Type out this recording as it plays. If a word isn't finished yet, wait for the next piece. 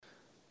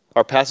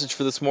Our passage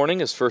for this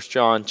morning is 1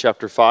 John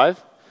chapter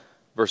 5,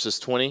 verses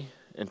 20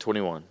 and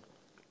 21.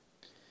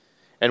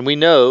 And we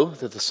know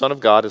that the Son of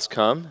God has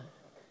come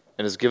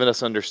and has given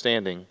us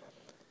understanding,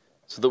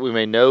 so that we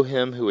may know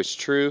him who is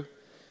true,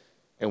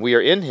 and we are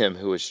in him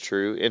who is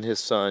true, in his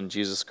Son,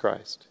 Jesus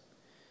Christ.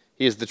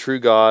 He is the true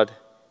God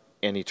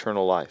and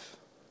eternal life.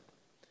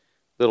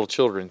 Little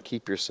children,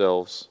 keep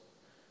yourselves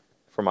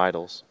from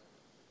idols.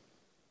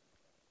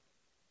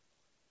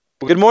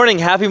 Good morning.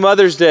 Happy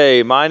Mother's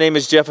Day. My name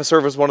is Jeff. I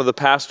serve as one of the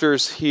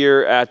pastors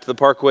here at the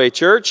Parkway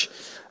Church.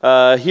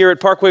 Here at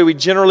Parkway, we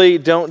generally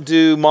don't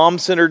do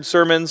mom-centered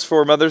sermons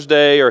for Mother's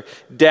Day or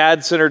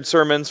dad-centered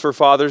sermons for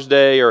Father's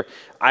Day or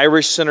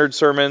Irish-centered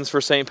sermons for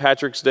St.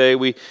 Patrick's Day.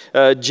 We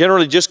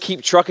generally just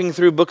keep trucking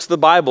through books of the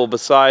Bible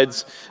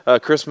besides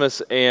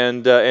Christmas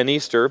and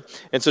Easter.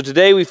 And so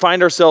today we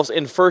find ourselves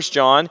in 1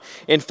 John.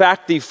 In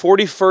fact, the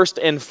 41st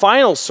and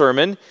final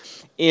sermon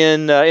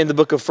in the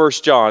book of 1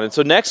 John. And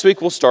so next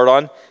week we'll start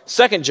on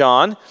 2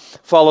 John,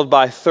 followed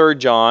by 3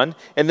 John,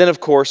 and then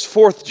of course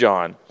 4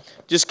 John.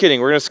 Just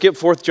kidding. We're going to skip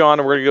 4 John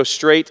and we're going to go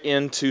straight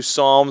into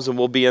Psalms, and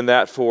we'll be in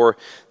that for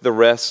the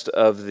rest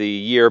of the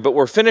year. But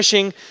we're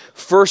finishing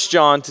 1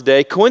 John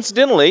today.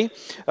 Coincidentally,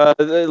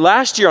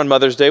 last year on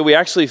Mother's Day, we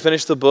actually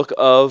finished the book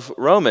of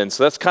Romans.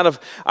 So that's kind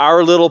of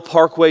our little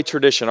Parkway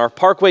tradition, our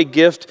Parkway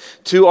gift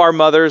to our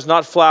mothers,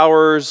 not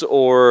flowers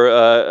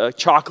or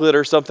chocolate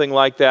or something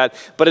like that,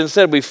 but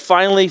instead we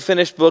finally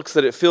finished books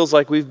that it feels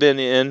like we've been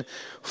in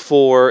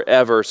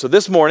forever. So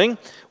this morning,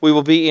 we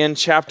will be in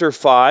chapter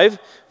 5,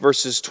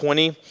 verses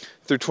 20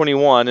 through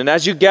 21. And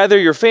as you gather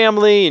your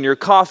family and your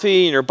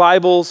coffee and your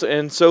Bibles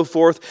and so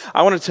forth,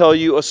 I want to tell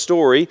you a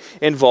story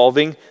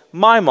involving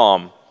my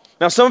mom.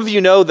 Now, some of you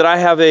know that I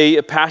have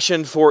a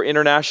passion for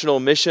international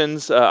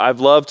missions. I've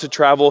loved to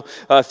travel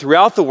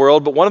throughout the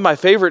world, but one of my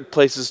favorite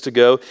places to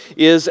go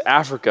is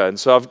Africa. And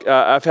so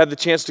I've had the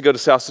chance to go to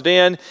South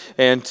Sudan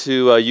and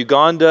to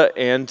Uganda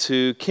and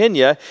to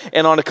Kenya.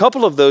 And on a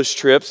couple of those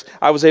trips,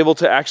 I was able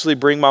to actually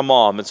bring my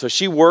mom. And so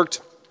she worked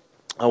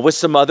with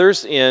some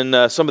others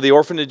in some of the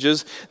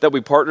orphanages that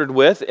we partnered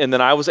with, and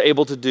then I was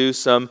able to do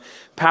some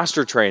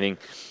pastor training.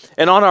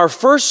 And on our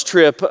first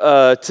trip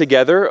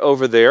together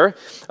over there,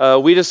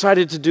 we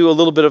decided to do a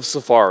little bit of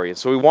safari.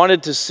 So we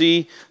wanted to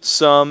see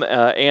some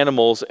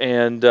animals,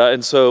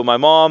 and so my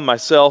mom,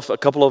 myself, a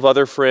couple of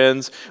other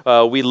friends,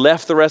 we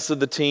left the rest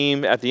of the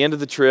team at the end of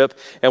the trip,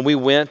 and we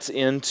went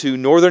into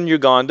northern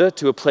Uganda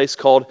to a place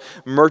called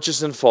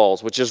Murchison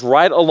Falls, which is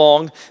right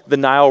along the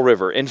Nile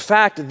River. In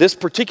fact, this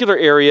particular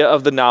area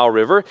of the Nile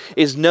River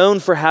is known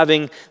for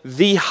having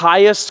the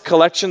highest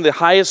collection, the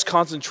highest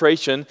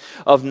concentration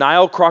of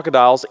Nile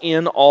crocodiles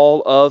in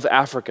all of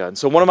Africa. And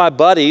so one of my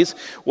buddies,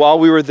 while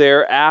we were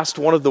there, asked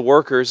one of the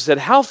workers, said,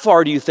 "How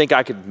far do you think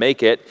I could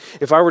make it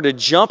if I were to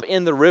jump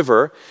in the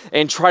river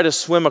and try to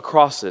swim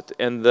across it?"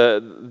 And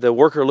the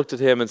worker looked at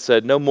him and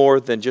said, "No more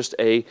than just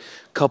a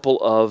couple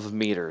of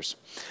meters."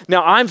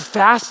 Now, I'm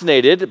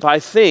fascinated by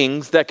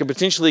things that could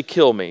potentially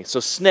kill me. So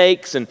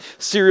snakes and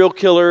serial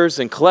killers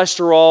and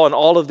cholesterol and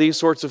all of these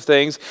sorts of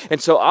things.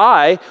 And so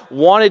I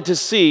wanted to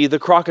see the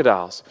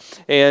crocodiles.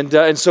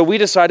 And so we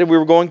decided we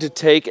were going to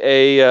take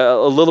a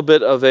little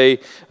bit of a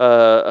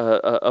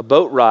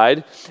boat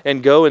ride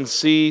and go and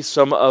see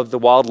some of the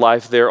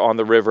wildlife there on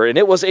the river. And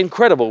it was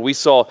incredible. We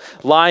saw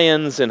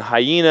lions and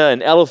hyena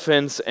and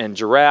elephants and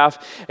giraffe.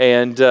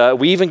 And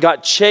we even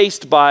got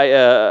chased by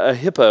a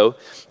hippo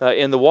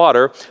in the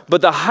water.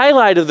 But the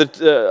highlight of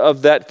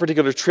that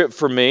particular trip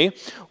for me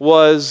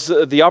was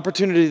the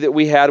opportunity that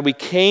we had. We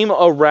came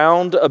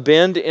around a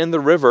bend in the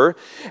river,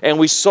 and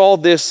we saw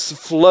this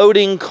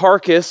floating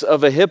carcass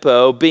of a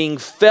hippo being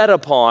fed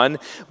upon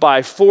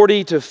by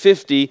 40 to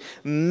 50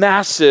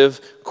 massive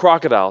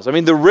crocodiles. I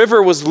mean, the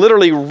river was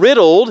literally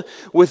riddled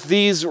with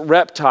these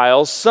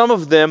reptiles, some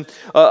of them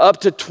up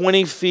to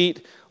 20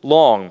 feet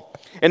long.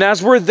 And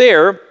as we're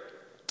there,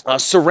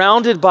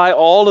 surrounded by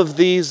all of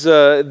these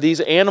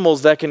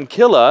animals that can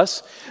kill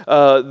us,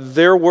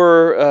 there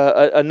were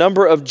a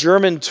number of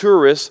German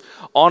tourists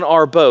on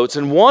our boats.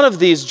 And one of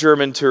these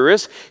German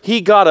tourists,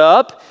 he got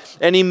up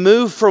and he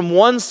moved from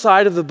one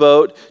side of the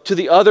boat to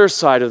the other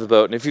side of the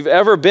boat. And if you've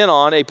ever been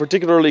on a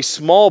particularly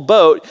small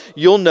boat,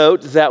 you'll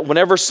note that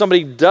whenever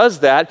somebody does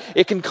that,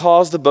 it can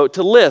cause the boat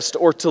to list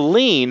or to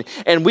lean.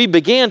 And we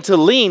began to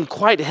lean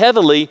quite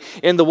heavily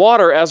in the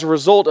water as a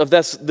result of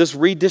this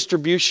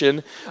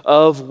redistribution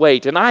of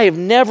weight. And I have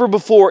never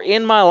before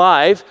in my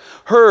life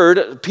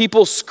heard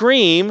people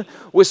scream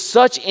with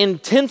such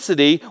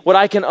intensity what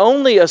I can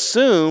only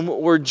assume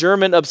were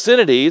German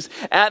obscenities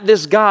at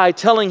this guy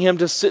telling him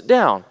to sit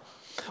down.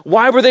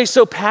 Why were they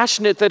so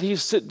passionate that he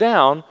sit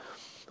down?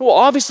 Well,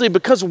 obviously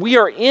because we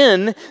are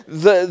in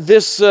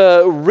this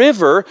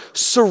river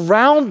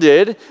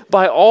surrounded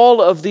by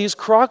all of these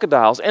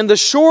crocodiles. And the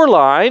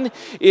shoreline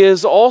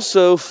is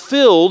also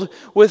filled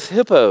with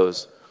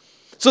hippos.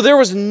 So there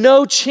was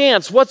no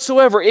chance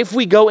whatsoever if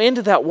we go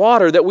into that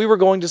water that we were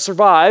going to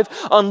survive,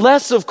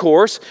 unless, of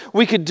course,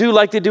 we could do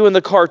like they do in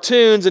the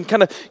cartoons and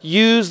kind of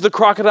use the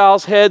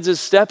crocodiles' heads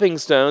as stepping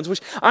stones, which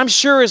I'm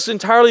sure is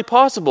entirely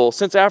possible,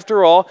 since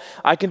after all,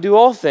 I can do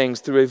all things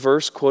through a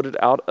verse quoted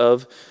out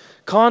of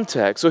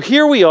context. So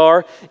here we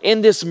are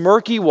in this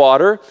murky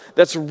water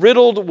that's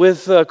riddled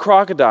with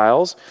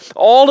crocodiles,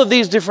 all of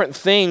these different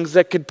things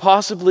that could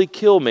possibly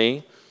kill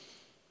me,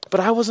 but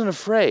I wasn't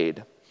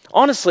afraid.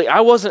 Honestly,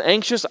 I wasn't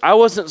anxious. I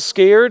wasn't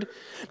scared.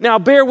 Now,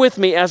 bear with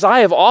me, as I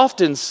have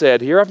often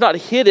said here, I've not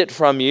hid it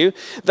from you,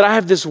 that I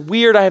have this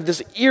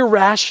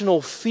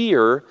irrational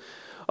fear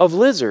of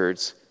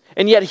lizards.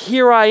 And yet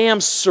here I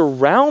am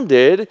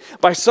surrounded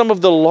by some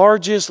of the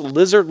largest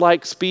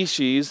lizard-like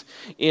species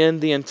in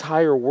the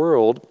entire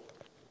world,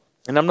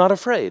 and I'm not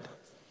afraid.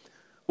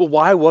 Well,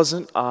 why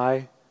wasn't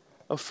I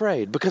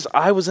afraid? Because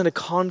I was in a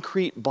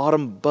concrete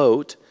bottom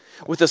boat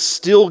with a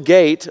steel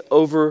gate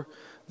over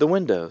the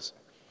windows.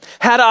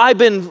 Had I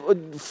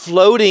been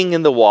floating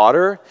in the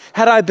water,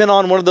 had I been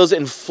on one of those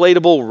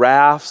inflatable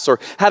rafts, or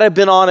had I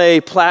been on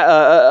a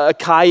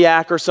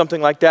kayak or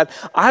something like that,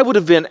 I would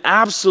have been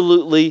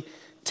absolutely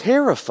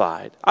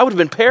terrified. I would have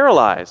been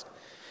paralyzed.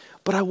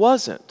 But I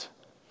wasn't.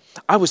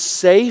 I was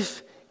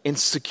safe and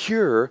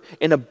secure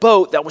in a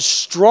boat that was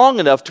strong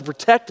enough to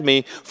protect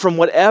me from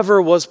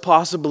whatever was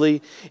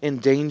possibly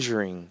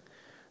endangering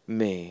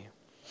me.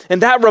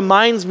 And that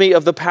reminds me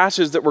of the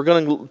passage that we're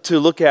going to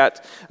look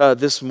at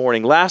this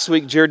morning. Last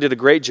week, Jared did a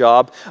great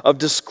job of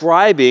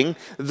describing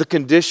the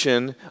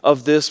condition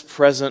of this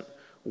present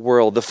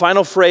world. The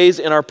final phrase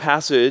in our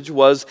passage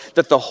was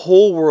that the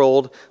whole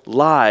world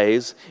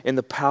lies in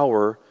the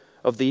power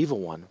of the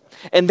evil one.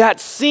 And that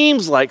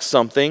seems like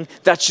something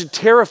that should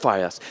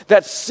terrify us.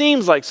 That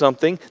seems like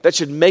something that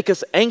should make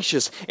us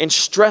anxious and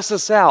stress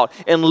us out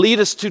and lead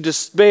us to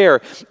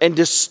despair and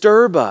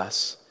disturb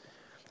us.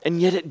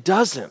 And yet it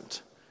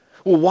doesn't.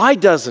 Well, why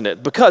doesn't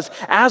it? Because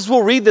as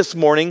we'll read this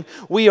morning,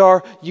 we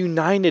are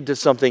united to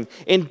something.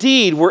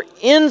 Indeed, we're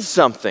in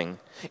something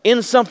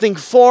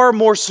far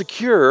more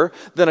secure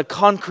than a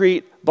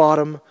concrete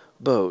bottom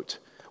boat.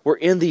 We're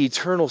in the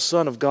eternal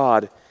Son of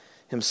God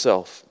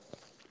himself.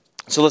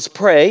 So let's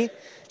pray,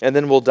 and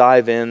then we'll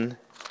dive in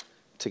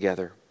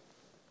together.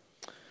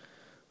 I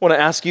want to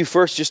ask you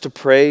first just to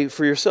pray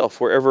for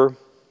yourself, wherever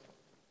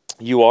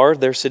you are,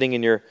 there sitting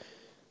in your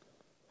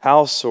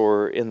house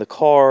or in the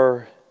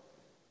car,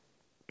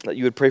 that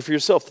you would pray for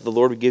yourself, that the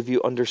Lord would give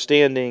you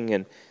understanding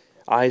and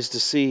eyes to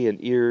see and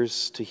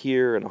ears to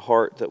hear and a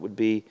heart that would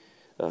be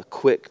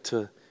quick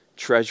to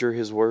treasure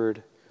his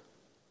word.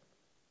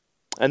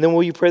 And then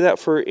will you pray that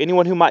for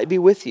anyone who might be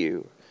with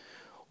you?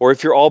 Or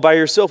if you're all by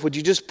yourself, would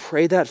you just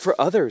pray that for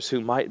others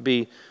who might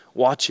be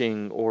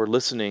watching or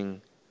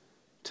listening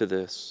to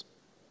this?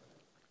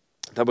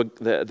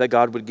 That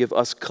God would give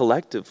us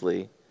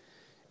collectively,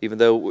 even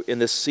though in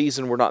this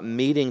season we're not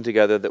meeting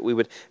together, that we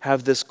would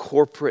have this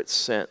corporate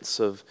sense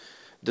of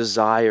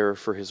desire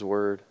for his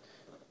word.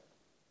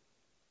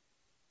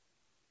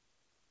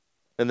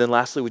 And then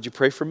lastly, would you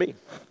pray for me,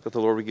 that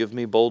the Lord would give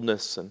me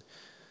boldness and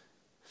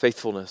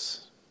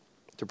faithfulness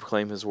to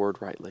proclaim his word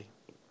rightly.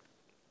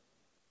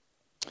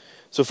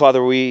 So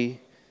Father, we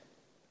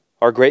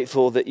are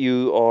grateful that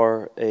you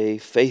are a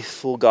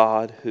faithful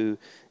God who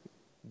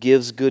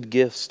gives good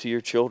gifts to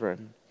your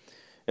children.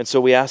 And so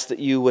we ask that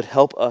you would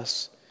help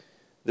us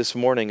this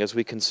morning as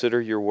we consider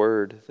your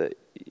word, that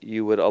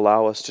you would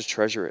allow us to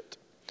treasure it.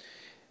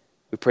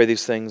 We pray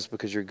these things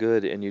because you're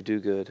good and you do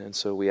good. And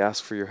so we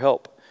ask for your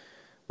help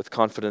with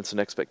confidence and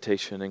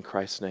expectation in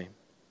Christ's name.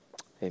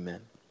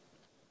 Amen.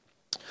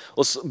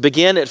 Let's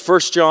begin at 1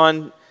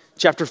 John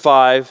chapter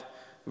 5,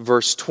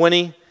 verse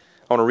 20.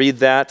 I want to read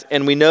that.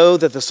 And we know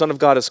that the Son of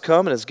God has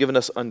come and has given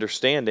us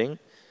understanding,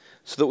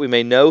 so that we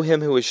may know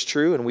him who is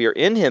true, and we are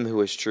in him who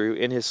is true,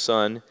 in his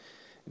Son,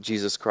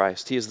 Jesus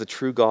Christ. He is the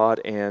true God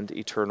and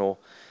eternal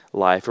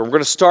life. And we're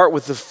going to start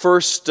with the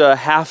first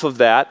half of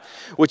that,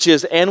 which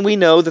is, and we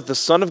know that the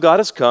Son of God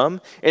has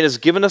come and has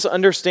given us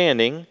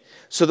understanding,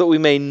 so that we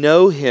may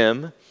know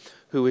him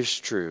who is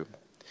true.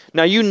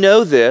 Now you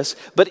know this,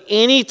 but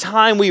any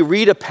time we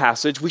read a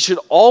passage, we should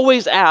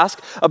always ask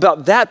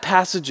about that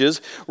passage's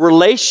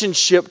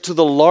relationship to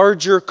the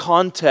larger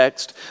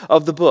context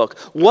of the book.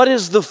 What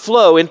is the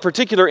flow, in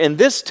particular in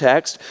this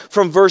text,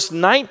 from verse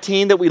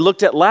 19 that we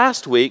looked at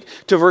last week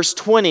to verse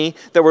 20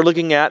 that we're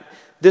looking at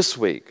this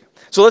week?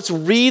 So let's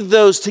read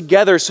those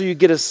together so you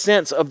get a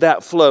sense of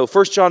that flow.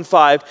 1 John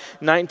 5,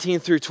 19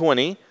 through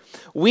 20.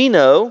 We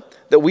know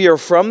that we are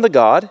from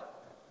God,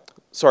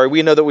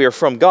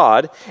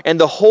 and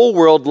the whole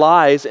world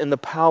lies in the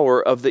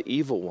power of the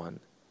evil one.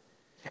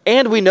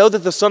 And we know that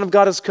the Son of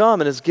God has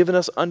come and has given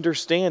us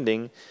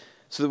understanding,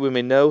 so that we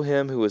may know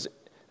him who is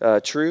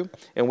true,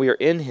 and we are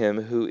in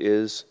him who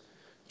is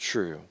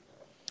true.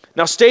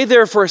 Now stay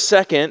there for a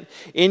second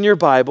in your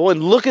Bible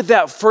and look at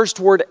that first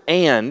word,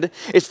 and.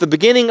 It's the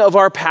beginning of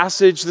our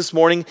passage this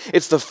morning.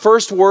 It's the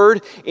first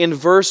word in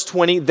verse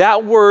 20.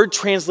 That word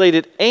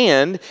translated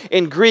and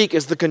in Greek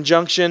is the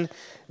conjunction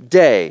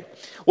day.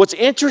 What's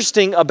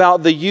interesting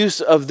about the use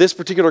of this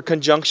particular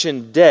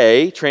conjunction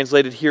day,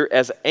 translated here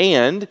as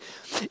and,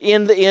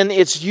 in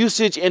its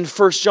usage in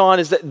 1 John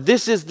is that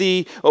this is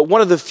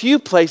one of the few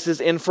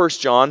places in 1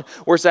 John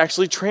where it's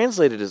actually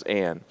translated as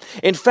and.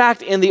 In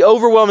fact, in the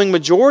overwhelming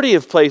majority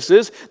of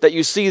places that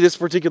you see this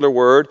particular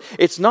word,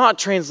 it's not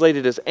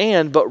translated as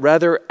and, but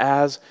rather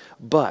as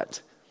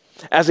but,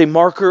 as a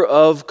marker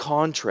of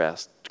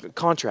contrast.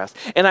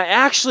 And I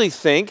actually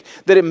think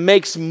that it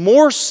makes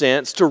more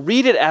sense to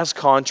read it as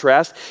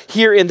contrast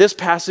here in this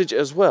passage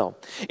as well.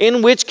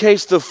 In which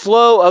case, the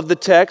flow of the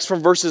text from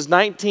verses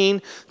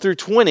 19 through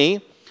 20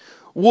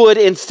 would,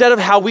 instead of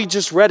how we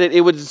just read it,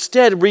 it would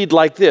instead read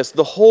like this: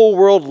 the whole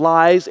world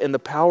lies in the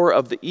power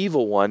of the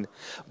evil one,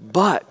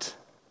 but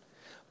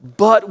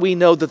we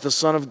know that the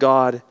Son of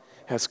God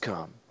has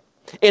come.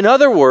 In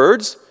other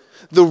words,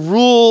 the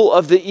rule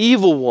of the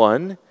evil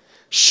one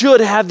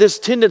should have this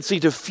tendency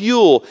to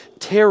fuel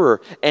terror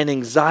and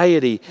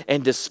anxiety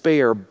and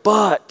despair.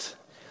 But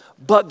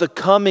the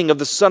coming of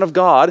the Son of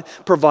God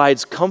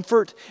provides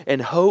comfort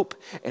and hope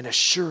and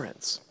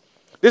assurance.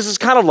 This is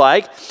kind of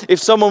like if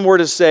someone were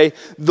to say,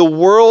 the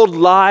world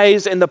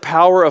lies in the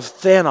power of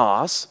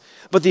Thanos,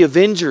 but the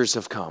Avengers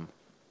have come.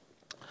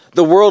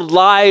 The world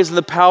lies in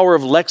the power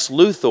of Lex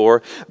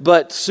Luthor,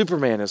 but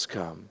Superman has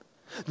come.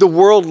 The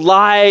world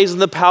lies in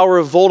the power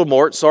of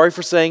Voldemort, sorry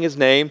for saying his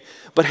name,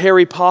 but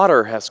Harry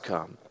Potter has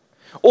come.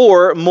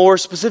 Or, more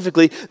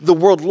specifically, the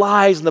world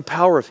lies in the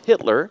power of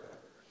Hitler,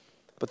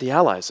 but the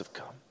Allies have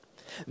come.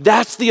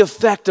 That's the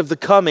effect of the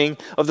coming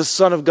of the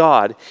Son of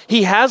God.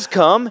 He has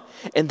come,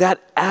 and that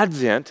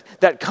advent,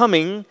 that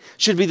coming,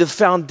 should be the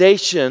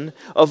foundation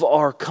of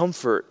our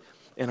comfort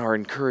and our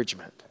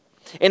encouragement.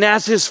 And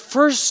as his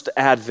first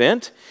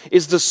advent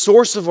is the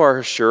source of our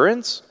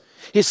assurance,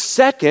 his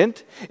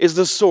second is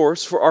the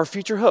source for our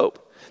future hope.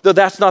 Though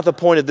that's not the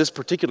point of this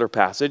particular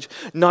passage.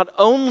 Not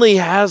only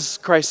has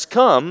Christ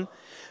come,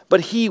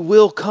 but he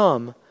will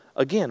come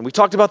again. We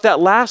talked about that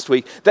last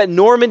week, that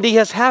Normandy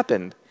has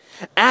happened.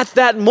 At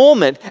that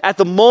moment, at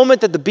the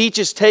moment that the beach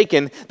is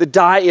taken, the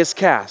die is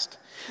cast.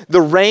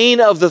 The reign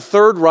of the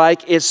Third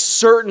Reich is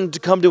certain to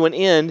come to an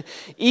end,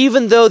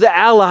 even though the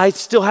Allies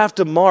still have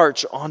to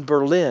march on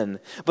Berlin.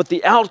 But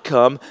the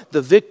outcome,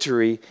 the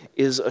victory,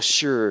 is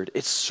assured.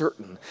 It's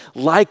certain.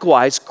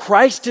 Likewise,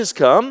 Christ has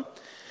come.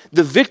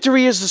 The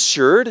victory is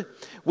assured.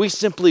 We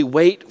simply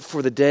wait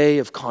for the day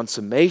of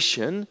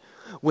consummation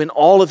when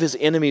all of his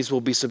enemies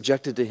will be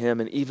subjected to him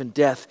and even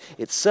death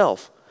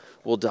itself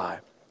will die.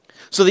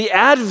 So the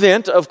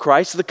advent of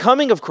Christ, the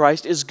coming of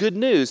Christ, is good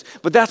news.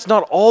 But that's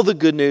not all the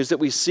good news that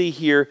we see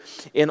here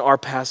in our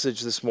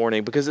passage this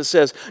morning, because it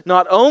says,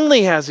 not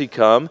only has he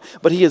come,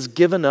 but he has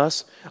given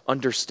us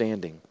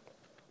understanding.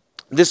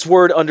 This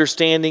word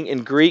understanding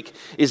in Greek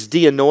is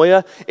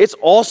dianoia. It's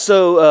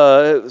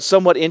also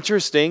somewhat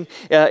interesting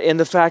in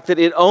the fact that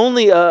it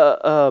only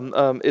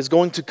is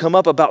going to come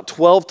up about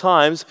 12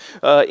 times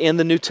in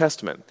the New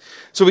Testament.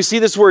 So we see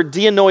this word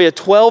dianoia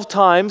 12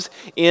 times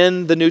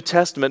in the New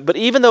Testament. But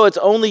even though it's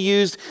only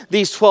used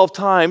these 12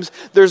 times,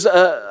 there's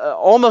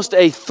almost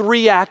a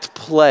 3-act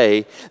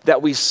play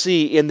that we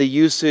see in the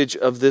usage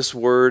of this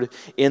word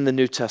in the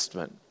New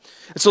Testament.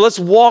 So let's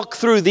walk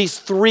through these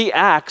 3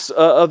 acts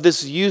of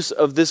this use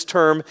of this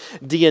term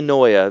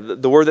dianoia,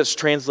 the word that's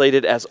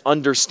translated as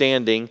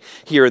understanding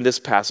here in this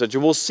passage.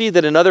 And we'll see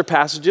that in other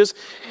passages,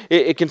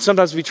 it can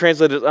sometimes be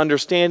translated as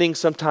understanding,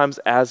 sometimes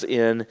as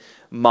in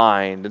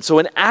mind. And so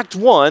in Act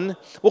 1,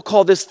 we'll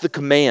call this the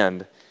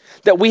command,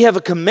 that we have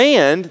a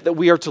command that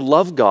we are to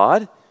love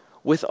God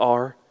with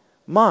our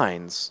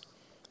minds,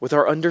 with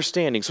our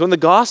understanding. So in the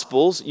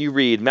Gospels, you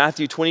read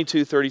Matthew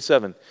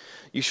 22:37.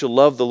 You shall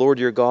love the Lord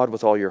your God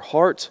with all your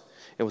heart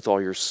and with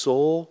all your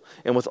soul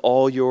and with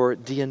all your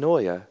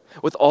dianoia,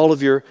 with all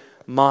of your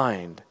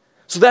mind.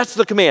 So that's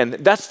the command.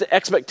 That's the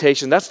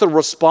expectation. That's the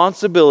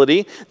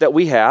responsibility that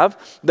we have,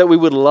 that we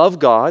would love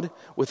God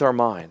with our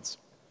minds.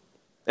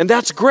 And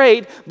that's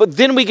great, but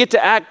then we get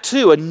to Act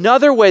 2,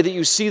 another way that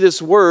you see this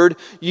word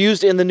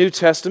used in the New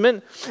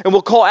Testament, and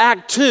we'll call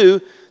Act 2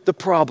 the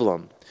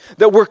problem.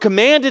 That we're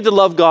commanded to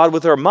love God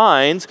with our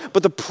minds,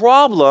 but the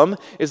problem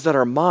is that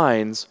our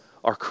minds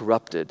are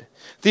corrupted.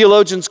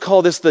 Theologians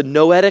call this the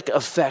noetic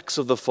effects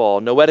of the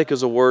fall. Noetic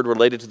is a word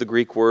related to the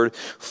Greek word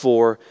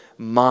for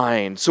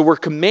mind. So we're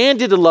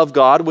commanded to love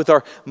God with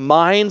our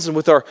minds and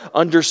with our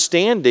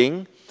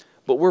understanding,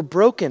 but we're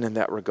broken in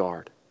that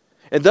regard.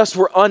 And thus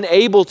we're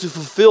unable to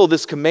fulfill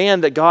this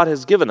command that God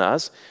has given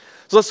us.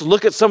 So let's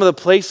look at some of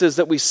the places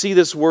that we see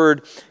this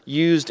word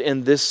used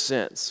in this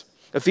sense.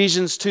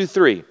 Ephesians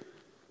 2:3.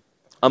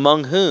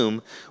 Among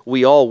whom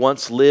we all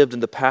once lived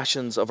in the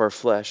passions of our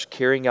flesh,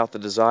 carrying out the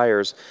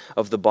desires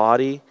of the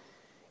body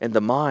and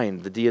the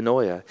mind, the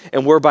dianoia,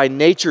 and were by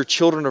nature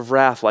children of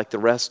wrath like the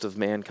rest of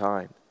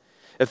mankind.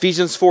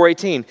 Ephesians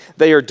 4:18,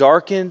 they are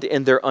darkened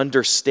in their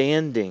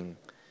understanding,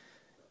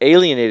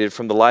 alienated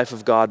from the life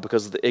of God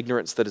because of the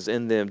ignorance that is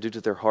in them due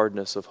to their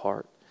hardness of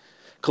heart.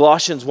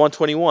 Colossians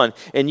 1:21,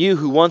 and you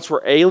who once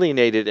were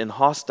alienated and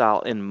hostile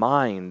in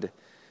mind,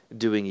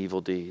 doing evil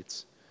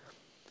deeds.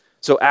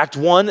 So Act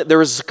 1,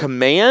 there is a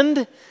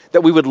command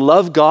that we would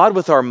love God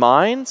with our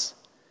minds.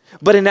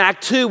 But in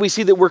Act 2, we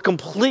see that we're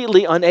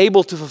completely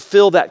unable to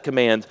fulfill that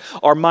command.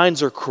 Our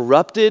minds are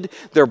corrupted,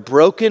 they're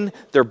broken,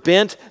 they're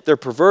bent, they're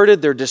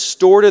perverted, they're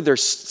distorted, they're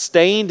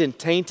stained and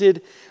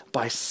tainted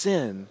by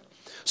sin.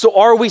 So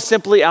are we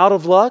simply out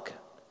of luck?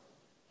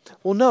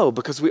 Well, no,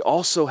 because we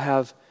also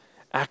have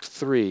Act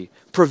 3,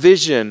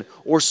 provision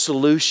or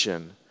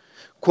solution.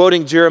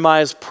 Quoting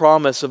Jeremiah's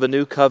promise of a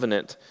new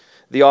covenant,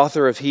 the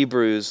author of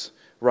Hebrews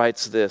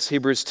writes this,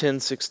 Hebrews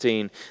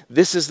 10:16,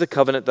 "This is the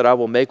covenant that I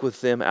will make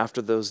with them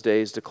after those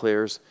days,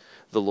 declares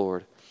the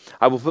Lord.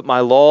 I will put my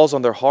laws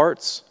on their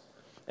hearts,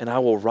 and I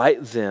will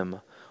write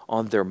them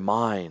on their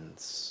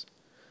minds."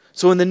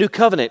 So in the new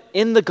covenant,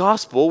 in the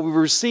gospel, we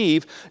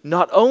receive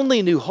not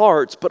only new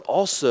hearts, but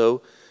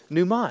also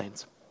new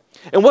minds.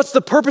 And what's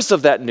the purpose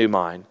of that new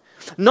mind?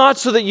 Not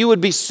so that you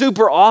would be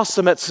super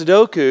awesome at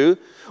Sudoku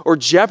or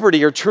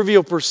Jeopardy or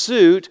Trivial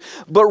Pursuit,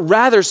 but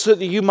rather so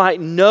that you might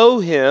know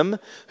him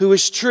who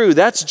is true.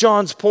 That's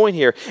John's point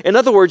here. In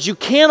other words, you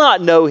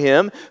cannot know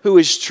him who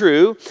is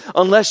true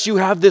unless you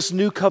have this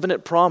new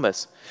covenant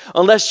promise,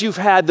 unless you've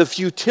had the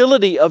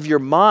futility of your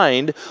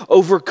mind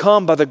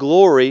overcome by the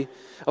glory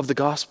of the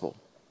gospel.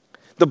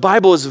 The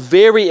Bible is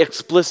very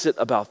explicit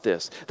about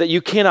this, that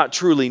you cannot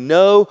truly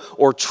know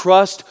or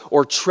trust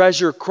or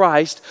treasure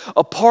Christ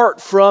apart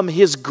from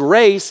his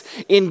grace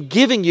in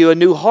giving you a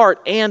new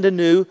heart and a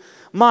new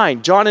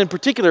mind. John in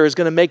particular is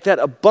going to make that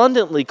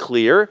abundantly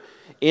clear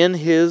in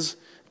his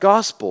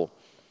gospel.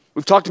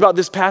 We've talked about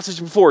this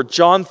passage before,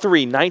 John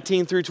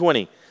 3:19 through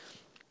 20.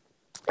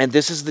 "And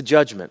this is the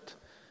judgment.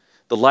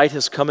 The light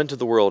has come into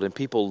the world, and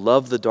people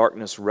love the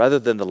darkness rather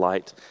than the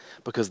light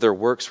because their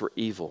works were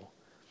evil.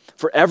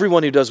 For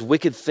everyone who does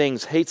wicked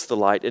things hates the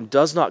light and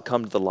does not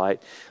come to the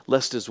light,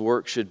 lest his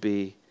work should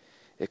be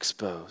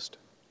exposed."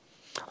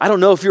 I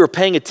don't know if you were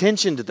paying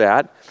attention to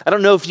that. I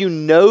don't know if you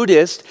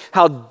noticed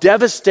how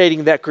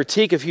devastating that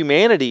critique of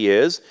humanity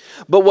is.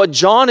 But what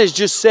John has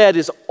just said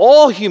is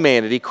all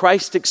humanity,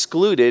 Christ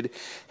excluded,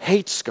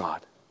 hates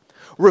God,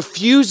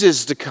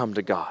 refuses to come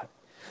to God.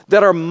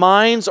 That our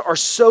minds are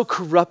so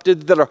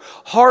corrupted, that our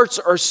hearts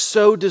are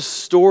so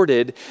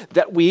distorted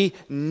that we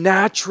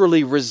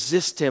naturally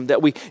resist him,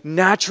 that we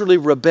naturally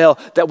rebel,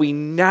 that we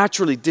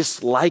naturally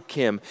dislike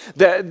him.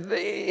 That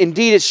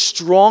indeed it's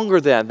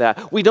stronger than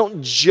that. We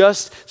don't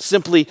just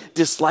simply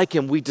dislike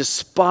him, we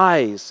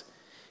despise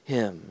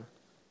him.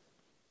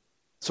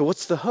 So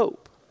what's the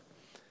hope?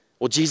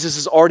 Well, Jesus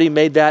has already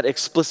made that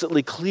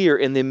explicitly clear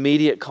in the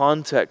immediate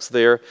context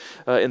there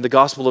in the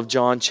Gospel of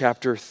John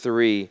chapter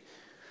 3.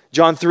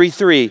 John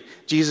 3:3,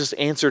 Jesus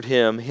answered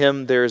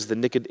him there is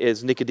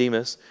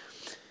Nicodemus.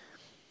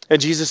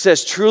 And Jesus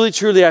says, "Truly,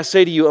 truly, I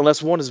say to you,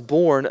 unless one is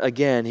born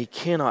again, he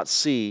cannot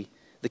see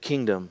the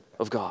kingdom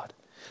of God."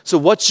 So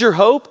what's your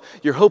hope?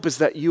 Your hope is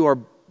that you are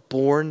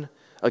born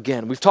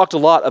again. We've talked a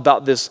lot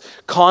about this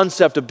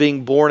concept of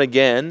being born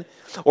again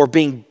or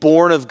being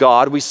born of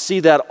God. We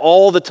see that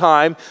all the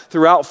time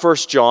throughout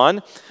 1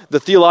 John. The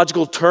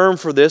theological term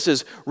for this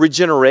is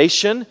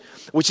regeneration,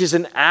 which is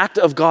an act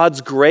of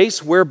God's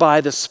grace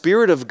whereby the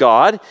Spirit of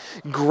God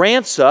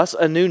grants us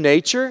a new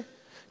nature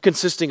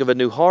consisting of a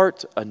new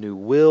heart, a new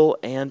will,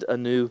 and a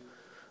new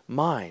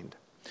mind.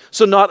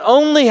 So not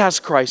only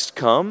has Christ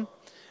come,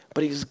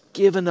 but he's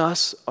given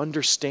us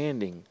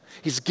understanding.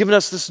 He's given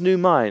us this new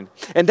mind.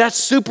 And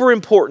that's super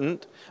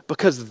important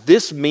because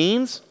this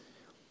means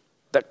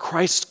that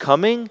Christ's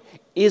coming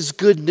is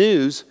good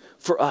news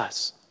for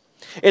us.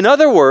 In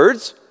other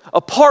words,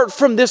 apart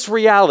from this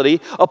reality,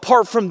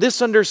 apart from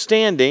this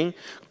understanding,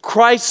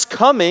 Christ's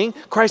coming,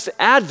 Christ's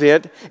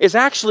advent is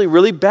actually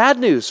really bad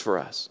news for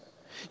us.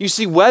 You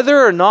see,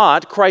 whether or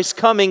not Christ's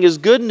coming is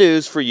good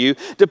news for you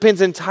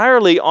depends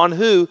entirely on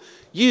who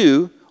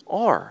you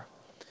are.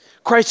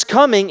 Christ's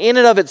coming in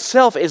and of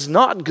itself is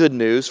not good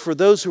news for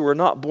those who are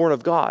not born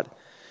of God.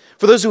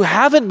 For those who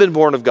haven't been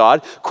born of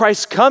God,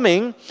 Christ's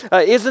coming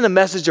isn't a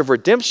message of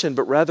redemption,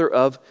 but rather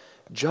of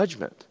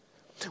judgment.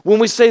 When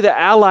we say the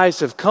Allies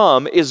have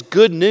come is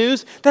good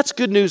news, that's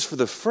good news for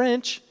the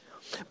French,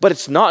 but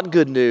it's not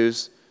good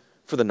news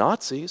for the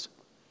Nazis.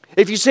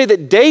 If you say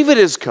that David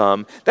has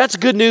come, that's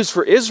good news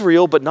for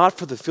Israel, but not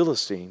for the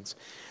Philistines.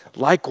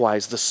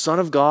 Likewise, the Son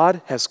of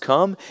God has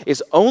come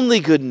is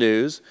only good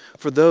news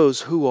for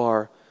those who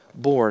are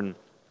born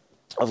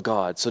of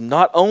God. So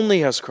not only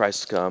has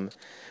Christ come,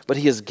 but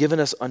he has given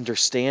us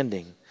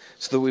understanding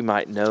so that we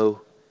might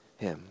know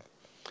him.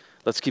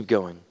 Let's keep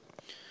going.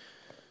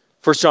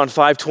 1 John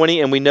 5:20,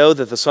 "And we know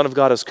that the Son of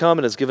God has come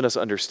and has given us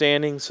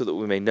understanding so that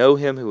we may know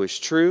him who is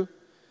true,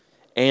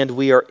 and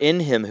we are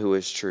in him who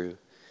is true,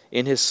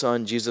 in his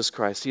Son, Jesus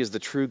Christ. He is the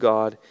true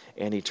God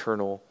and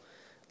eternal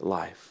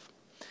life."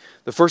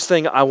 The first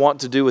thing I want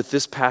to do with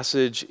this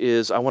passage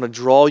is I want to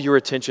draw your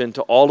attention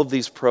to all of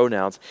these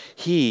pronouns,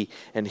 he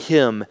and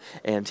him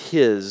and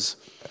his.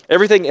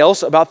 Everything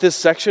else about this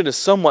section is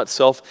somewhat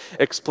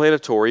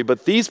self-explanatory,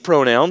 but these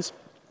pronouns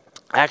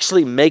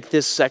actually make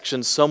this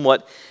section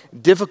somewhat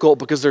difficult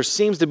because there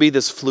seems to be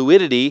this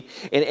fluidity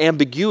and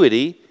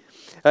ambiguity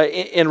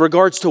in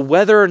regards to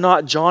whether or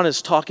not John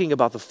is talking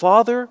about the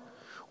Father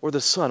or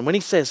the Son. When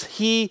he says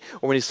he,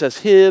 or when he says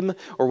him,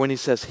 or when he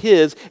says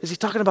his, is he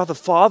talking about the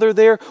Father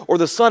there or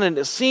the Son? And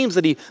it seems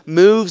that he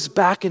moves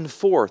back and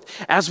forth.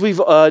 As we've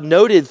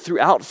noted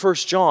throughout 1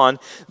 John,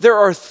 there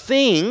are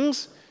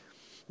things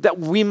that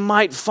we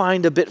might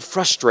find a bit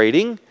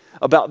frustrating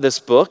about this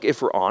book,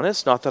 if we're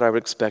honest. Not that I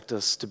would expect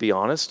us to be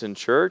honest in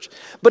church,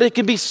 but it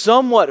can be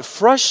somewhat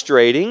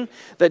frustrating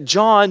that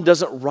John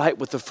doesn't write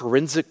with the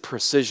forensic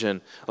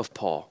precision of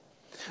Paul.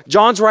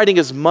 John's writing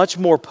is much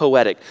more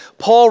poetic.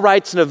 Paul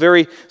writes in a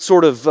very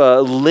sort of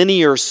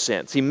linear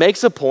sense. He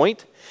makes a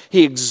point,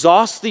 he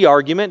exhausts the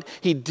argument,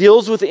 he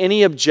deals with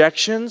any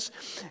objections,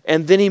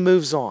 and then he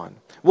moves on.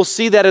 We'll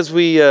see that as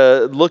we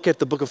look at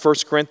the book of 1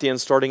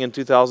 Corinthians starting in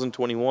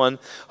 2021,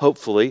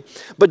 hopefully.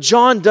 But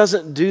John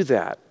doesn't do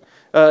that.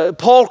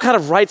 Paul kind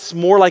of writes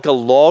more like a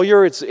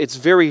lawyer. It's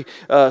very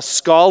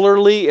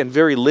scholarly and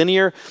very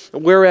linear,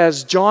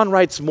 whereas John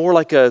writes more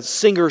like a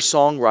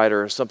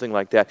singer-songwriter or something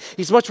like that.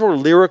 He's much more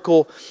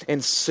lyrical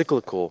and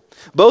cyclical.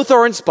 Both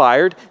are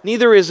inspired.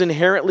 Neither is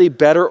inherently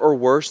better or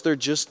worse. They're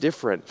just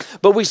different.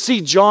 But we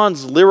see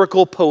John's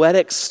lyrical,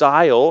 poetic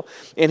style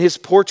in his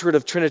portrait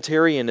of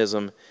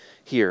Trinitarianism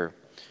here.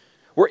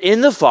 We're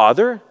in the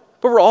Father,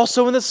 but we're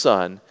also in the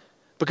Son,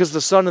 because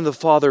the Son and the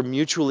Father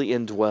mutually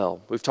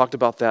indwell. We've talked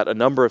about that a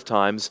number of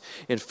times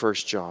in 1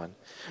 John.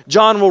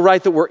 John will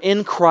write that we're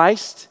in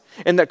Christ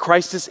and that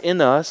Christ is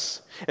in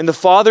us, and the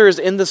Father is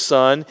in the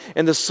Son,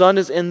 and the Son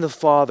is in the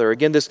Father.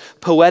 Again, this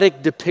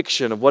poetic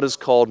depiction of what is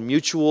called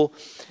mutual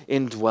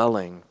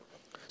indwelling.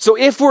 So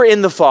if we're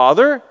in the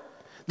Father,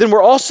 then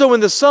we're also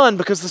in the Son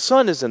because the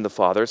Son is in the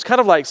Father. It's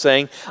kind of like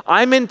saying,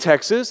 I'm in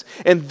Texas,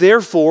 and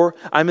therefore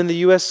I'm in the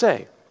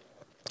USA,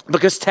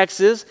 because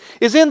Texas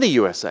is in the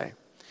USA.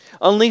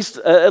 At least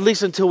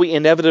until we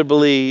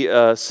inevitably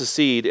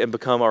secede and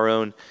become our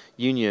own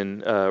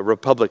union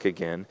republic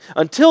again.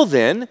 Until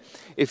then,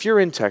 if you're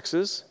in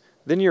Texas,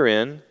 then you're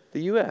in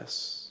the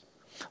U.S.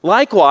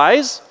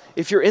 Likewise,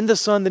 if you're in the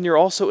Son, then you're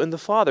also in the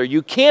Father.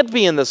 You can't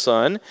be in the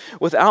Son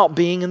without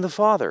being in the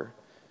Father.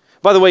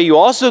 By the way, you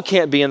also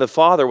can't be in the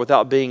Father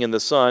without being in the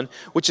Son,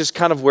 which is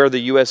kind of where the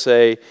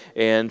USA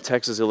and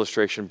Texas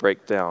illustration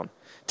break down.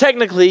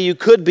 Technically, you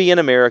could be in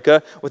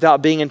America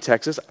without being in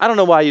Texas. I don't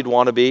know why you'd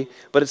want to be,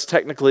 but it's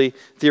technically,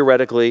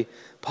 theoretically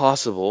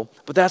possible.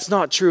 But that's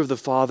not true of the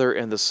Father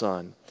and the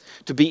Son.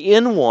 To be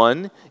in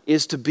one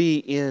is to be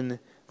in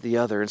the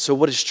other. And so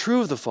what is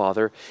true of the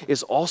Father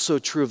is also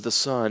true of the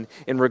Son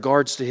in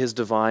regards to his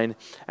divine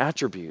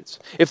attributes.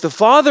 If the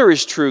Father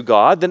is true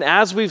God, then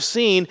as we've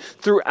seen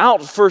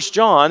throughout 1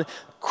 John,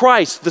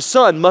 Christ, the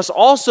Son, must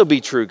also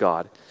be true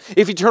God.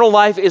 If eternal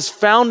life is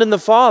found in the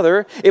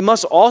Father, it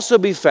must also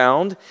be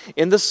found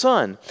in the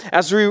Son.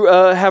 As we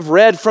have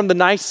read from the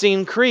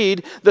Nicene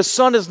Creed, the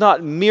Son is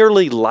not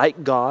merely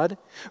like God,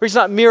 or he's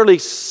not merely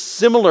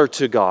similar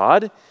to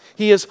God.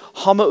 He is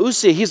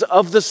homoousia. He's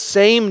of the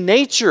same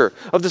nature,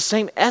 of the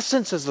same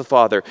essence as the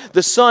Father.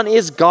 The Son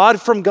is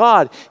God from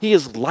God. He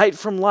is light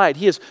from light.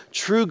 He is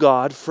true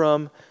God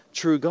from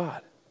true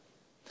God.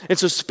 And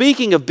so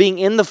speaking of being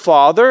in the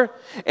Father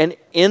and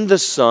in the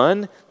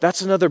Son,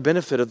 that's another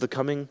benefit of the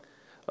coming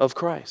of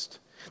Christ.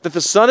 That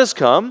the Son has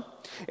come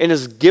and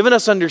has given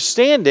us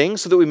understanding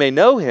so that we may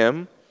know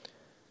him,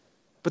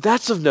 but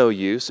that's of no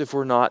use if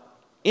we're not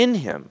in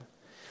him.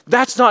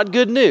 That's not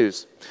good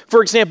news.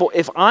 For example,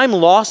 if I'm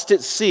lost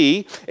at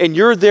sea and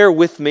you're there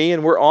with me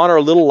and we're on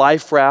our little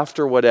life raft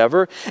or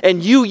whatever,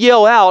 and you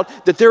yell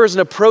out that there is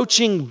an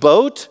approaching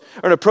boat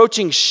or an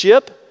approaching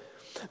ship,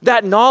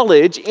 that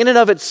knowledge in and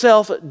of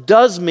itself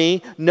does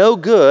me no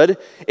good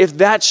if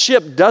that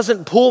ship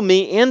doesn't pull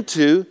me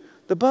into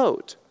the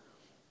boat.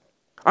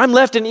 I'm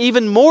left in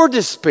even more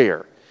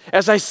despair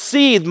as I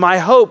see my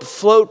hope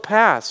float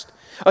past.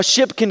 A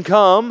ship can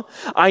come,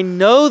 I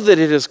know that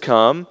it has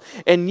come,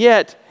 and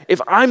yet if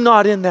I'm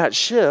not in that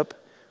ship,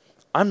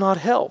 I'm not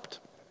helped.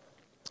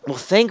 Well,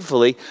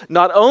 thankfully,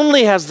 not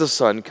only has the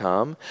Son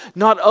come,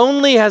 not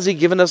only has he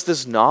given us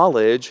this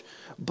knowledge,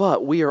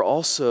 but we are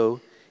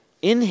also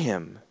in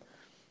him.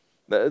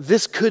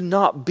 This could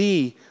not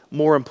be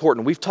more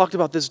important. We've talked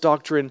about this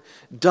doctrine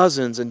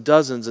dozens and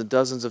dozens and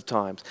dozens of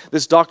times.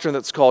 This doctrine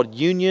that's called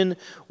union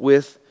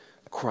with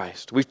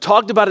Christ. We've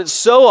talked about it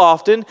so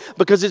often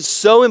because it's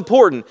so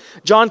important.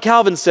 John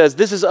Calvin says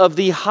this is of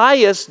the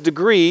highest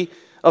degree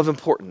of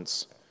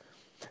importance.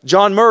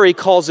 John Murray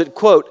calls it,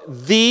 quote,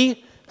 the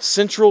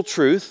central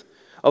truth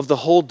of the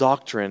whole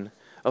doctrine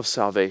of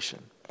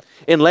salvation.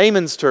 In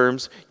layman's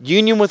terms,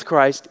 union with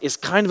Christ is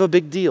kind of a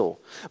big deal.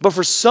 But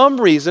for some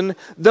reason,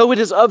 though it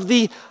is of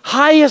the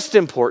highest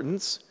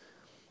importance,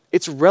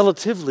 it's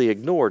relatively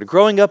ignored.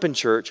 Growing up in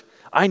church,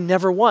 I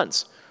never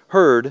once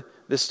heard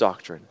this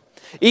doctrine.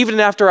 Even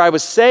after I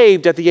was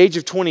saved at the age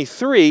of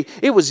 23,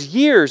 it was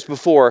years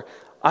before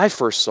I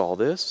first saw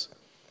this.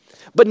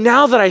 But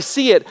now that I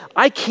see it,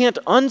 I can't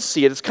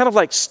unsee it. It's kind of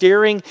like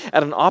staring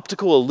at an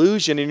optical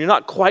illusion and you're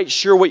not quite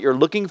sure what you're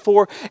looking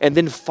for, and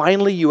then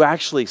finally you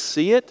actually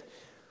see it.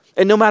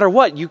 And no matter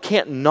what, you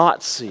can't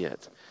not see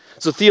it.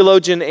 So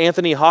theologian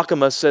Anthony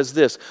Hockema says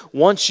this: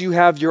 once you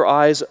have your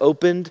eyes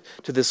opened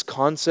to this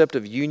concept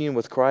of union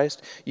with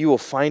Christ, you will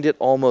find it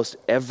almost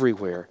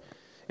everywhere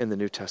in the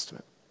New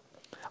Testament.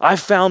 I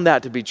found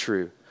that to be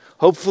true.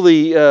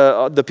 Hopefully,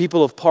 the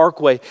people of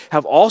Parkway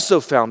have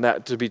also found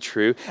that to be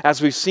true, as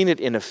we've seen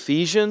it in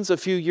Ephesians a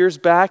few years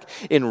back,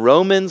 in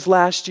Romans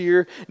last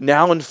year,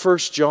 now in 1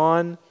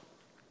 John.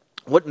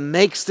 What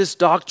makes this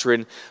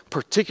doctrine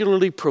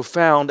particularly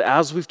profound,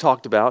 as we've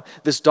talked about,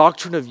 this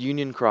doctrine of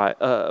union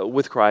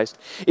with Christ,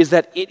 is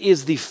that it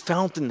is the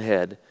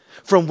fountainhead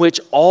from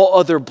which all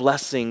other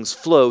blessings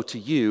flow to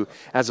you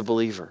as a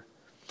believer.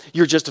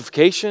 Your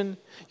justification,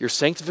 your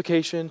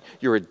sanctification,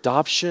 your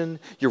adoption,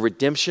 your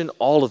redemption,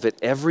 all of it,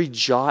 every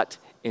jot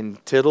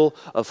and tittle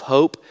of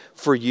hope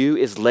for you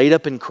is laid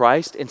up in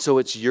Christ, and so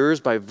it's yours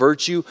by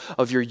virtue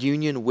of your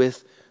union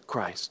with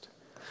Christ.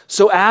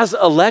 So as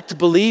elect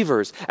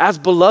believers, as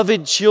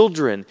beloved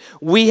children,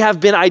 we have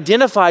been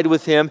identified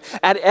with him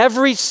at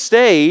every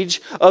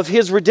stage of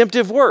his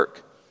redemptive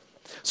work.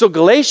 So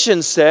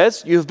Galatians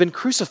says you have been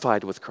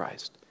crucified with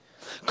Christ.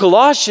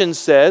 Colossians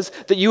says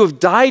that you have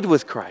died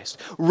with Christ.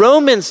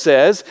 Romans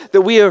says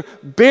that we are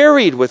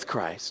buried with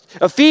Christ.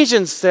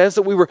 Ephesians says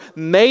that we were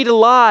made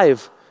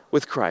alive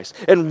with Christ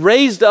and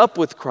raised up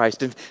with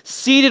Christ and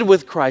seated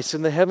with Christ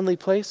in the heavenly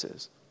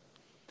places.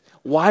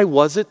 Why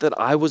was it that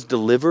I was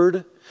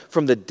delivered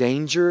from the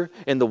danger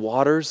in the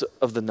waters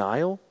of the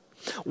Nile?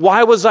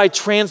 Why was I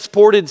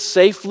transported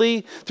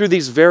safely through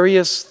these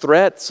various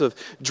threats of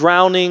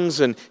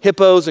drownings and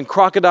hippos and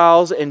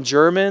crocodiles and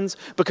Germans?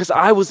 Because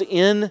I was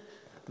in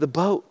the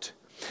boat.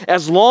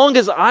 As long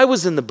as I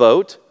was in the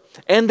boat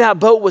and that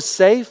boat was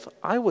safe,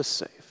 I was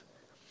safe.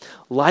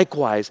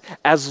 Likewise,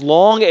 as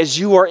long as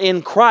you are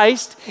in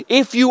Christ,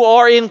 if you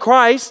are in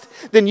Christ,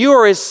 then you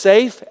are as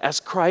safe as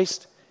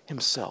Christ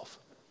himself.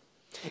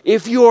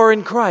 If you are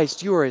in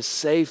Christ, you are as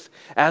safe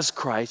as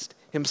Christ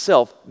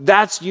himself.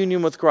 That's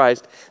union with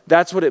Christ.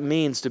 That's what it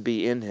means to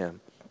be in him.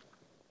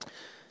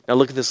 Now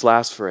look at this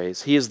last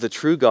phrase. He is the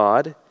true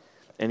God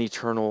and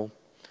eternal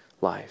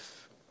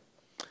life.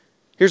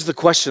 Here's the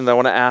question that I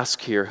want to ask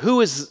here.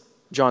 Who is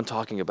John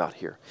talking about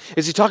here?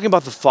 Is he talking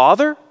about the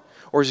Father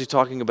or is he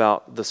talking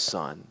about the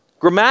Son?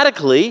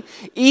 Grammatically,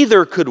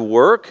 either could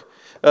work,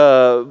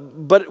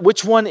 but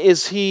which one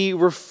is he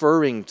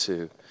referring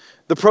to?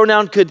 The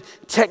pronoun could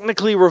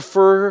technically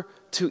refer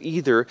to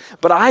either,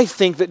 but I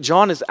think that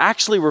John is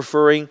actually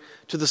referring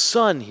to the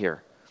Son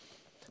here,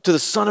 to the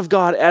Son of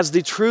God as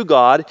the true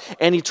God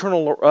and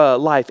eternal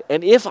life.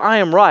 And if I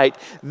am right,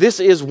 this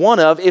is one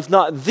of, if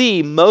not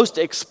the most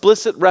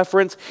explicit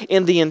reference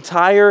in the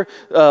entire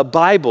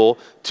Bible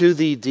to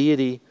the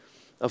deity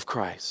of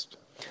Christ.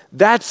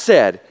 That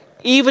said,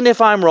 even if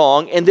I'm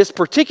wrong, and this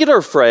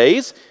particular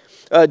phrase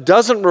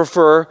doesn't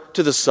refer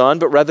to the Son,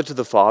 but rather to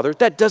the Father,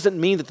 that doesn't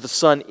mean that the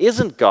Son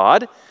isn't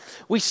God.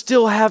 We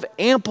still have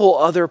ample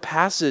other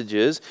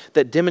passages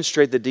that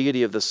demonstrate the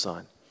deity of the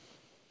Son.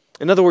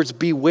 In other words,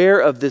 beware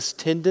of this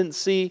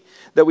tendency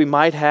that we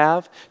might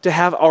have to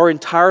have our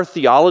entire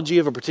theology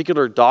of a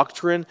particular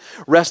doctrine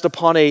rest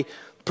upon a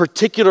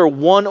particular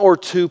one or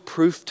two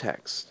proof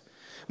texts.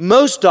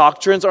 Most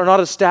doctrines are not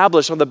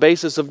established on the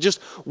basis of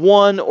just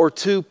one or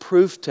two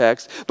proof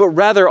texts, but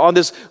rather on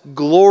this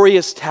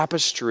glorious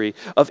tapestry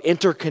of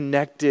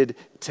interconnected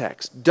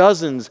texts,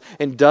 dozens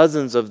and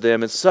dozens of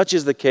them, and such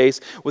is the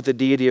case with the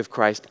deity of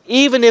Christ.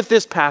 Even if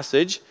this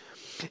passage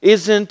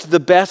isn't the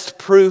best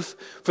proof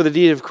for the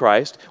deity of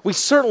Christ, we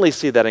certainly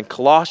see that in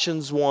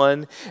Colossians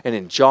 1 and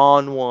in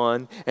John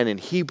 1 and in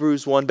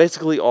Hebrews 1,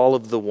 basically all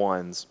of the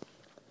ones.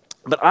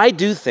 But I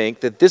do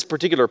think that this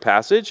particular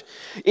passage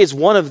is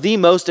one of the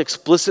most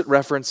explicit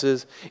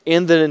references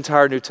in the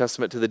entire New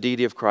Testament to the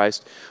deity of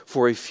Christ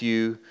for a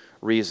few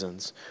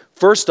reasons.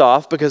 First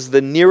off, because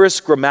the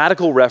nearest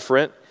grammatical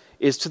referent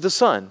is to the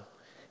Son.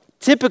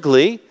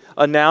 Typically,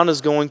 a noun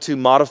is going to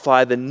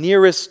modify the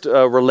nearest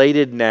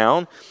related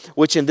noun,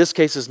 which in this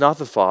case is not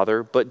the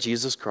Father, but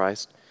Jesus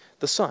Christ,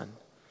 the Son.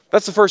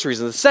 That's the first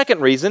reason. The second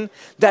reason,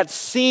 that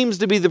seems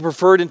to be the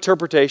preferred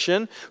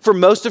interpretation for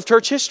most of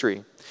church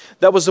history.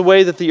 That was the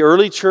way that the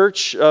early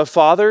church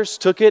fathers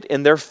took it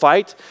in their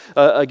fight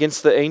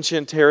against the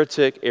ancient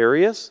heretic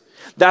Arius.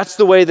 That's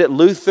the way that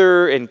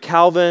Luther and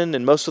Calvin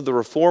and most of the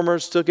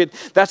reformers took it.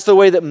 That's the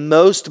way that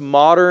most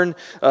modern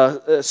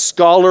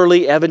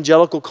scholarly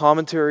evangelical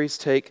commentaries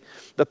take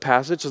the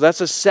passage. So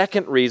that's a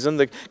second reason.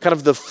 The kind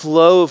of the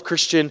flow of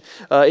Christian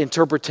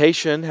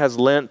interpretation has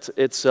lent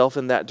itself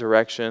in that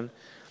direction.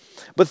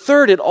 But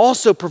third, it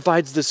also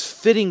provides this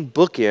fitting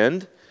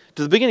bookend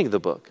to the beginning of the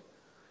book.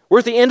 We're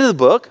at the end of the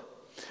book,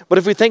 but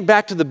if we think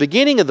back to the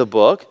beginning of the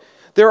book,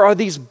 there are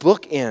these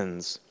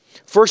bookends.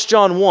 1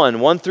 John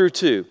 1 through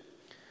 2.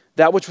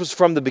 That which was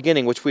from the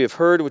beginning, which we have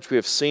heard, which we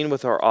have seen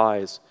with our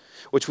eyes,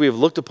 which we have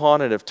looked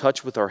upon and have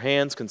touched with our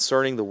hands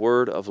concerning the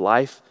word of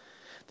life.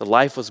 The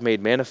life was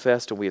made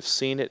manifest, and we have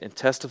seen it and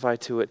testified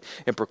to it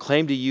and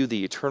proclaimed to you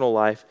the eternal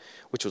life,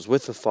 which was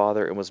with the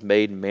Father and was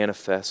made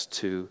manifest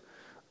to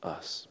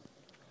us.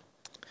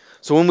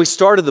 So when we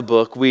started the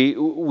book,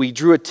 we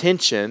drew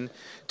attention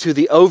to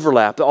the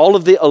overlap, all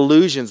of the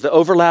allusions, the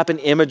overlap in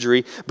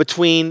imagery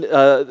between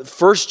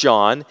 1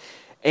 John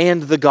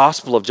and the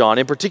Gospel of John,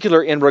 in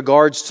particular in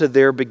regards to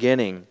their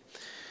beginning.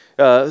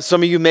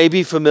 Some of you may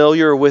be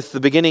familiar with the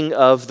beginning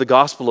of the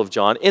Gospel of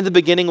John. In the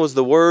beginning was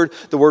the Word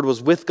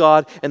was with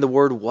God, and the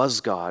Word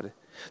was God.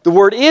 The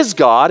Word is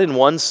God in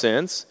one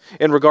sense,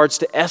 in regards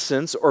to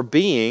essence or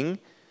being,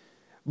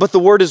 but the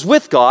Word is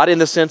with God in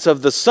the sense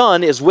of the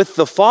Son is with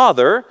the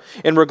Father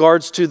in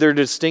regards to their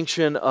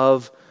distinction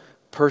of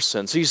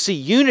person. So you see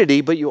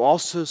unity, but you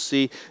also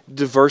see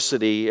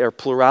diversity or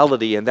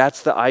plurality, and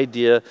that's the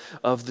idea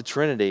of the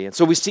Trinity. And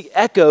so we see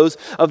echoes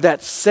of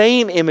that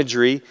same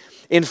imagery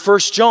in 1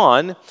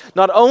 John,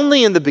 not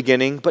only in the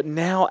beginning, but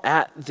now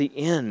at the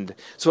end.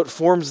 So it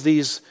forms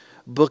these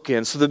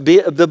bookends. So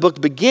the book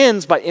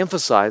begins by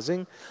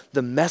emphasizing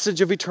the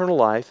message of eternal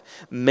life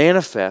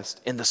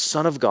manifest in the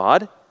Son of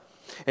God.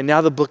 And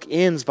now the book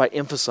ends by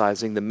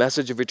emphasizing the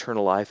message of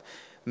eternal life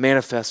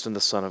manifest in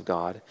the Son of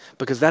God.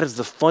 Because that is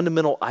the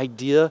fundamental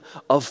idea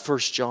of 1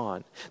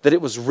 John. That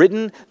it was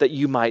written that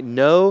you might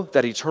know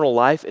that eternal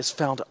life is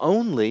found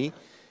only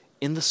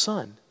in the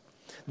Son.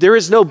 There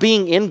is no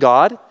being in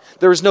God.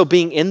 There is no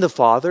being in the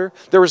Father.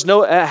 There is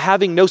no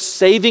having no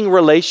saving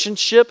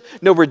relationship,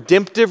 no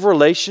redemptive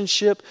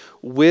relationship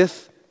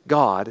with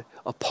God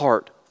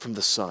apart from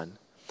the Son,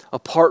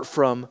 apart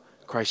from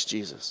Christ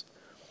Jesus.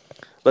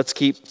 Let's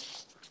keep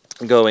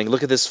going.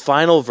 Look at this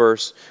final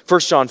verse, 1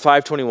 John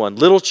 5:21.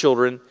 Little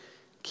children,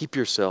 keep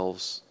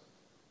yourselves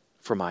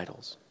from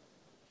idols.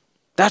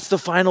 That's the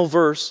final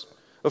verse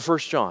of 1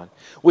 John,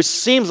 which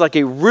seems like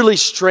a really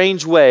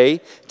strange way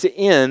to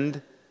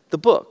end the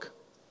book.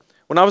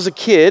 When I was a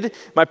kid,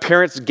 my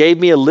parents gave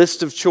me a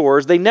list of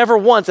chores. They never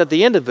once at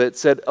the end of it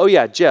said, oh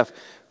yeah, Jeff,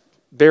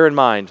 bear in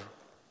mind,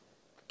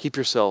 keep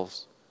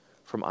yourselves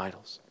from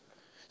idols.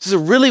 This is a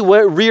really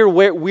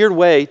weird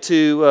way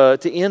to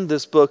end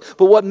this book.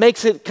 But what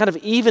makes it kind of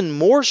even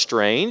more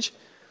strange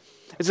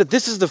is that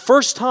this is the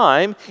first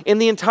time in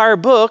the entire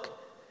book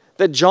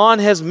that John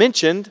has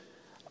mentioned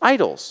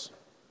idols.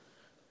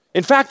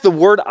 In fact, the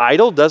word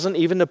idol doesn't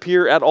even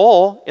appear at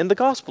all in the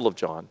Gospel of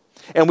John.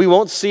 And we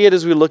won't see it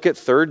as we look at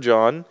 3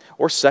 John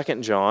or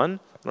 2 John.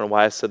 I don't know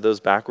why I said those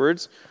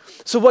backwards.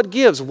 So what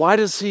gives? Why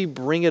does he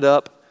bring it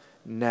up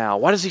now?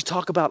 Why does he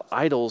talk about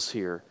idols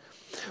here?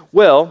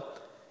 Well,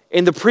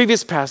 in the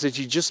previous passage,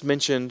 he just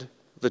mentioned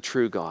the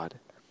true God.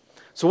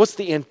 So what's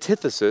the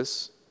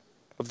antithesis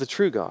of the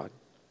true God?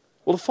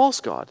 Well, a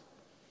false God.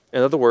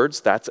 In other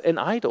words, that's an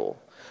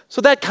idol. So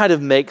that kind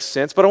of makes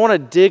sense, but I want to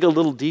dig a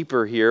little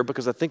deeper here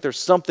because I think there's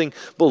something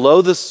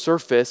below the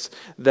surface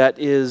that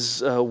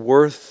is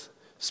worth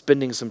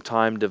spending some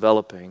time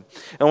developing.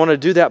 And I want to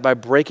do that by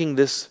breaking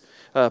this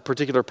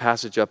particular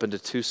passage up into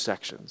two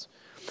sections.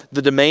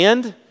 The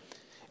demand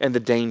and the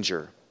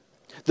danger.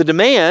 The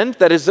demand,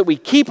 that is that we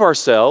keep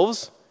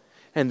ourselves,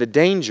 and the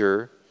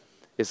danger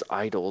is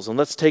idols. And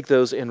let's take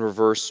those in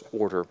reverse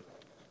order.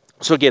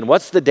 So again,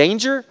 what's the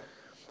danger?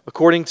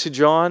 According to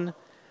John,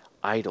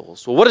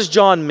 idols. Well, what does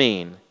John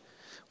mean?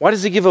 Why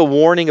does he give a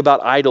warning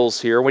about idols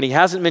here when he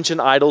hasn't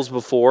mentioned idols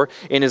before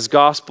in his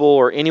gospel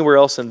or anywhere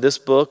else in this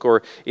book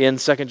or in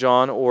 2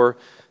 John or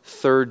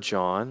 3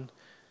 John?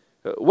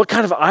 What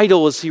kind of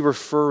idol is he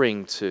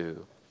referring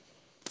to?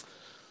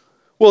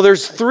 Well,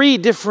 there's three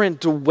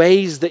different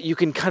ways that you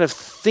can kind of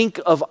think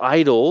of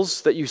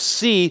idols that you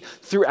see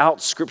throughout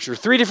Scripture.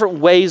 Three different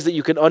ways that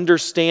you can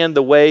understand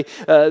the way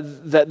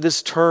that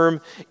this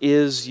term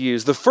is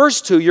used. The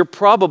first two you're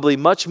probably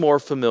much more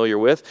familiar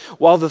with,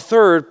 while the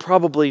third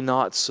probably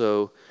not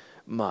so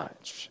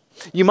much.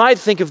 You might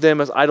think of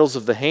them as idols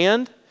of the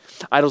hand,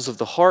 idols of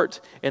the heart,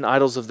 and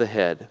idols of the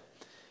head.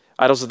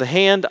 Idols of the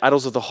hand,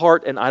 idols of the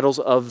heart, and idols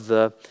of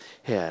the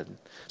head.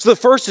 So the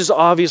first is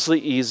obviously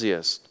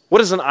easiest. What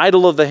is an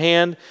idol of the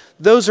hand?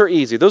 Those are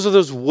easy. Those are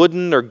those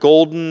wooden or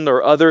golden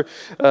or other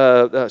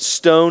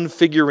stone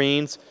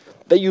figurines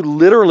that you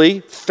literally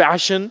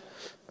fashion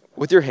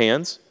with your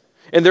hands.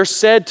 And they're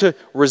said to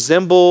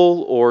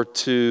resemble or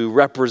to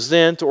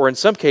represent, or in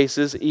some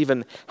cases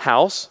even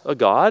house a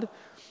god.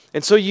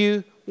 And so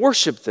you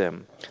worship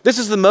them. This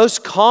is the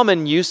most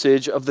common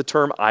usage of the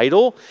term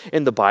idol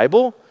in the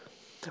Bible,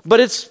 but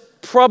it's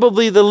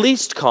probably the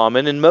least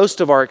common in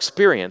most of our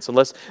experience,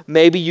 unless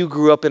maybe you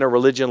grew up in a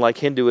religion like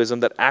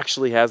Hinduism that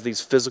actually has these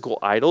physical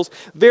idols.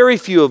 Very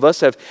few of us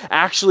have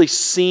actually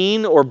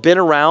seen or been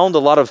around a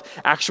lot of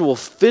actual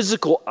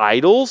physical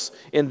idols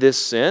in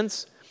this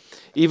sense,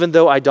 even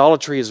though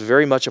idolatry is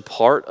very much a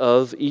part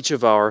of each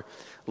of our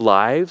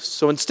lives.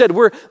 So instead,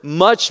 we're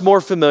much more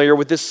familiar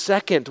with this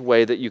second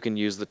way that you can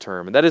use the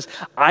term, and that is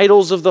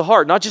idols of the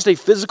heart, not just a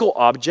physical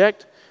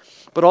object,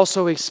 but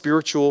also a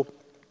spiritual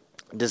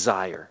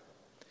desire.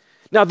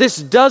 Now, this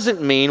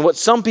doesn't mean what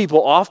some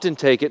people often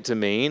take it to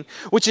mean,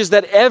 which is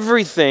that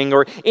everything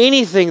or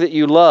anything that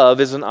you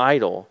love is an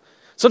idol.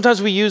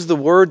 Sometimes we use the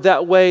word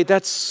that way.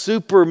 That's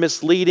super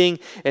misleading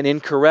and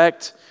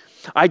incorrect.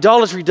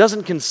 Idolatry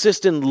doesn't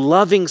consist in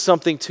loving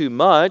something too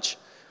much,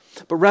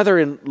 but rather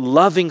in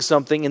loving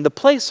something in the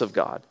place of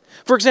God.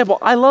 For example,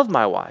 I love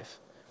my wife,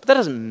 but That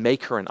doesn't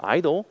make her an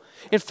idol.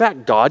 In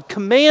fact, God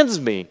commands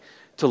me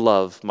to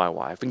love my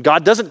wife. And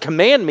God doesn't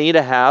command me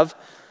to have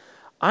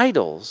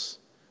idols,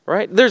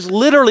 right? There's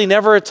literally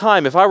never a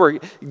time, if I were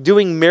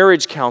doing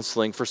marriage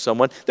counseling for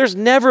someone, there's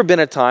never been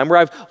a time where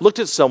I've looked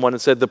at someone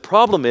and said, the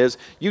problem is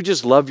you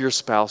just love your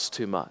spouse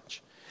too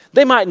much.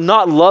 They might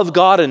not love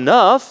God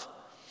enough.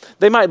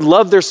 They might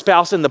love their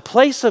spouse in the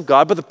place of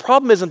God, but the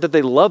problem isn't that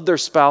they love their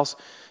spouse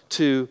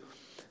too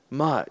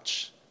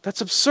much.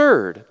 That's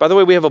absurd. By the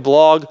way, we have a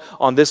blog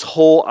on this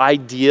whole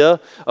idea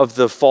of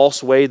the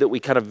false way that we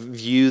kind of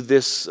view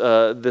this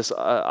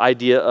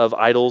idea of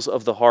idols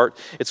of the heart.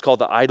 It's called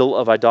The Idol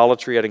of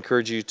Idolatry. I'd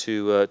encourage you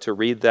to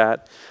read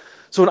that.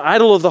 So an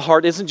idol of the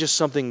heart isn't just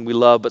something we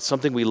love, but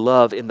something we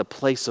love in the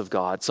place of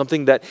God,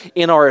 something that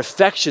in our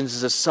affections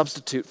is a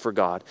substitute for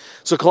God.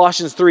 So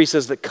Colossians 3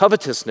 says that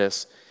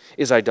covetousness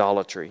is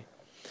idolatry.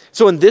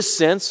 So in this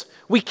sense,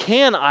 we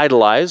can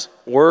idolize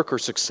work or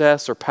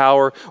success or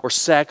power or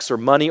sex or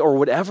money or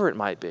whatever it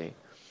might be.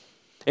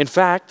 In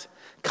fact,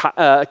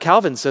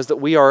 Calvin says that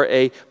we are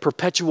a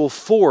perpetual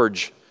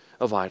forge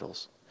of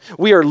idols.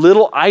 We are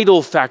little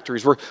idol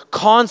factories. We're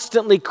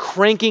constantly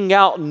cranking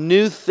out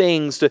new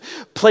things to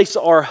place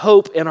our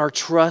hope and our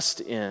trust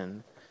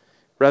in,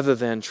 rather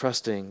than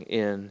trusting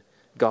in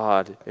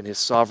God and His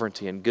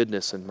sovereignty and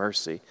goodness and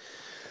mercy.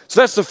 So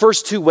that's the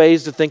first two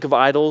ways to think of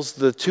idols,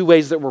 the two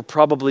ways that we're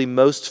probably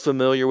most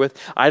familiar with,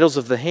 idols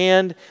of the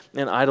hand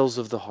and idols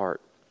of the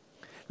heart.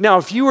 Now,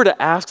 if you were to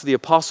ask the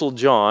Apostle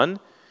John,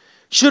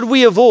 should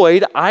we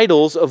avoid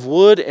idols of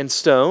wood and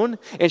stone?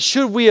 And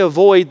should we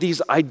avoid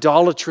these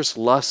idolatrous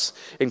lusts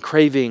and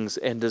cravings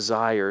and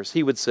desires?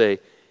 He would say,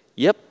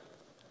 yep,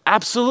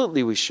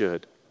 absolutely we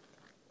should.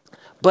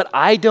 But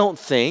I don't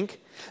think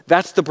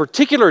that's the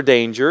particular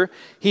danger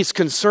he's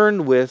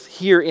concerned with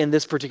here in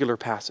this particular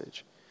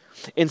passage.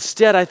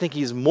 Instead, I think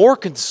he's more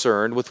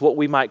concerned with what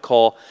we might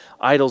call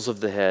idols of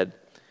the head.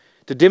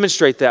 To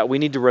demonstrate that, we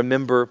need to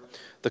remember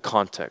the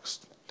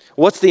context.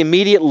 What's the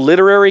immediate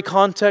literary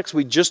context?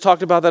 We just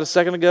talked about that a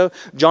second ago.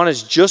 John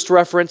has just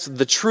referenced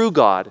the true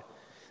God,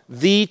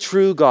 the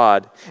true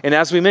God. And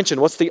as we mentioned,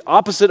 what's the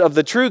opposite of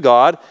the true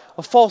God?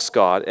 A false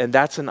God, and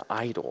that's an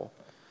idol.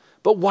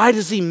 But why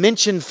does he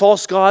mention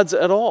false gods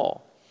at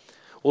all?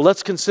 Well,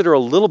 let's consider a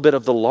little bit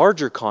of the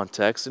larger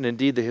context and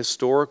indeed the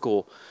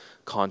historical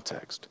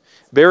context.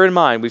 Bear in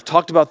mind, we've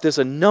talked about this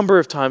a number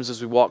of times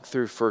as we walk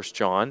through 1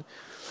 John,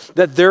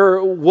 that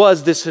there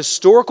was this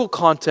historical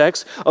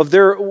context of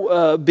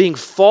there being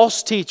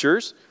false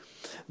teachers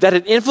that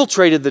had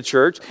infiltrated the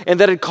church and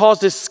that had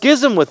caused a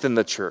schism within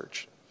the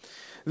church.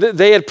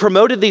 They had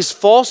promoted these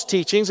false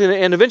teachings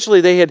and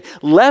eventually they had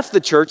left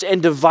the church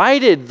and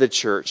divided the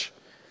church.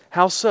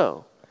 How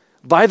so?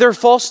 By their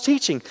false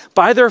teaching,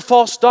 by their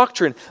false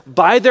doctrine,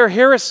 by their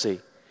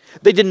heresy.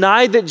 They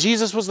denied that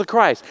Jesus was the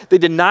Christ. They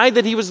denied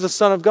that He was the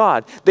Son of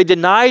God. They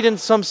denied in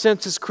some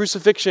sense His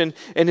crucifixion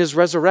and His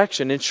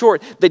resurrection. In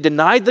short, they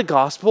denied the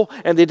gospel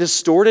and they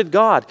distorted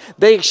God.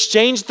 They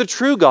exchanged the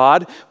true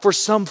God for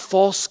some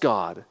false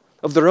god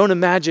of their own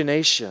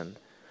imagination.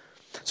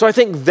 So I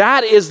think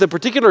that is the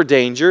particular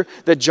danger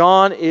that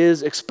John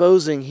is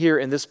exposing here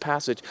in this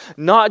passage.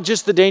 Not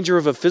just the danger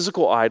of a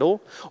physical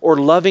idol or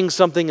loving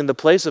something in the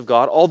place of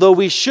God, although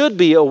we should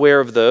be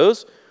aware of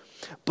those,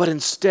 but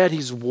instead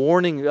he's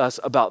warning us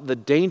about the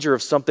danger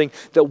of something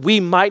that we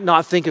might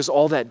not think is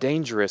all that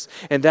dangerous,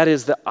 and that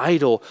is the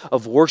idol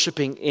of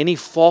worshiping any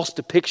false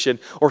depiction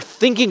or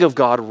thinking of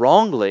God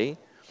wrongly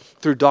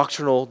through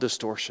doctrinal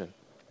distortion.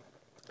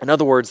 In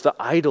other words, the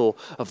idol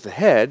of the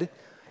head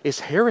is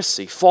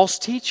heresy, false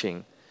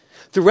teaching.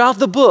 Throughout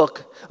the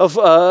book of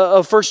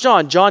 1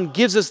 John, John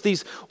gives us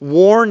these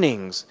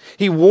warnings.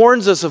 He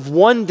warns us of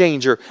one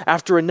danger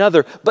after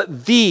another,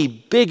 but the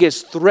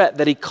biggest threat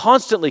that he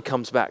constantly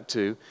comes back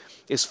to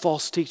is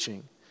false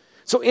teaching.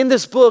 So in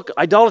this book,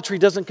 idolatry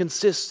doesn't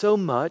consist so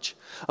much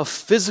of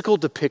physical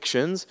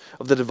depictions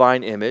of the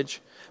divine image,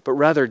 but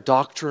rather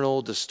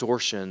doctrinal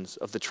distortions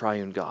of the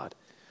triune God.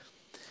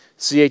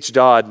 C.H.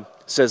 Dodd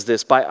says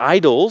this, by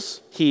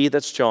idols, he,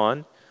 that's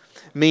John,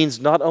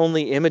 means not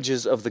only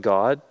images of the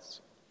gods,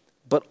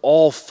 but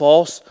all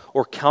false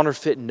or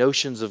counterfeit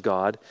notions of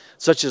God,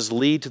 such as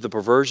lead to the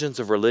perversions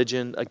of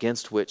religion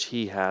against which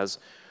he has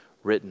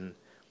written.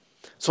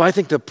 So I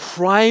think the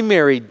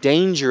primary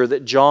danger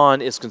that John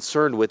is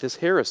concerned with is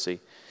heresy.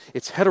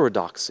 It's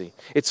heterodoxy,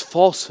 it's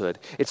falsehood,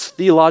 it's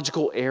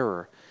theological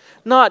error.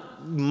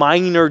 Not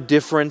minor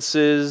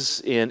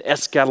differences in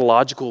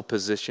eschatological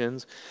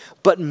positions,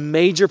 but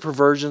major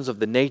perversions of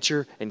the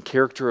nature and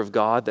character of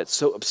God that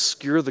so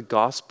obscure the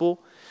gospel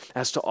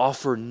as to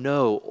offer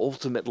no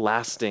ultimate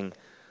lasting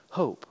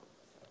hope.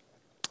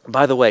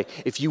 By the way,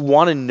 if you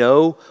want to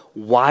know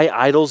why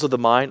idols of the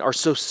mind are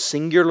so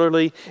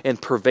singularly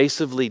and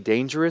pervasively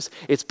dangerous,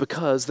 it's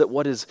because that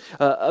what is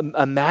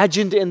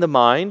imagined in the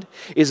mind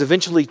is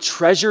eventually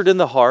treasured in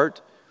the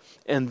heart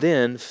and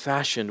then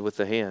fashioned with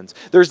the hands.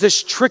 There's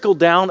this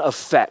trickle-down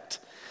effect.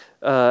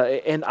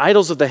 And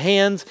idols of the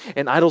hands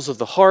and idols of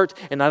the heart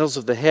and idols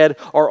of the head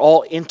are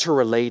all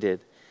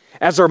interrelated.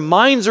 As our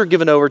minds are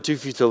given over to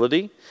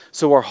futility,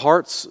 So our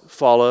hearts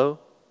follow,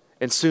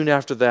 and soon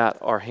after that,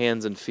 our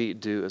hands and feet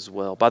do as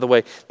well. By the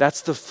way,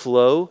 that's the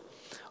flow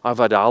of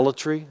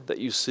idolatry that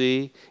you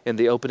see in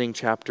the opening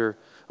chapter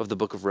of the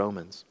book of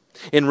Romans.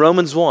 In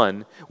Romans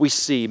 1, we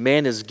see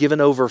man is given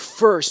over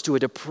first to a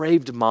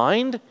depraved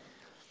mind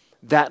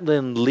that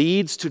then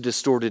leads to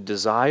distorted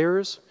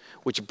desires,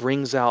 which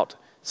brings out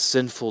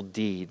sinful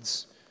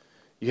deeds.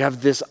 You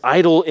have this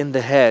idol in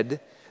the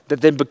head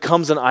that then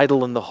becomes an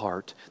idol in the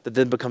heart, that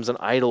then becomes an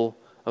idol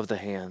of the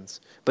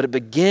hands. But it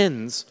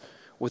begins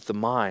with the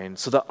mind.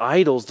 So the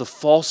idols, the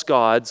false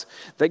gods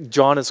that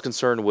John is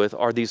concerned with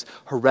are these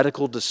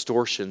heretical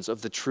distortions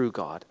of the true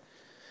God.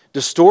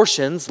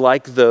 Distortions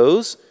like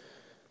those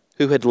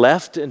who had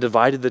left and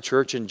divided the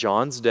church in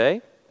John's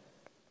day,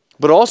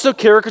 but also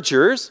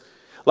caricatures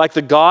like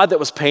the God that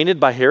was painted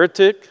by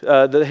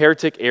the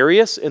heretic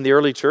Arius in the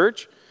early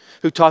church,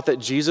 who taught that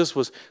Jesus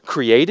was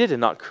created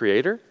and not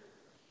creator.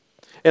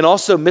 And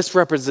also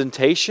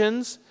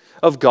misrepresentations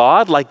of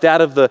God like that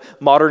of the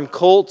modern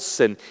cults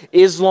and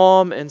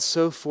Islam and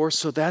so forth.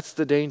 So that's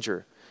the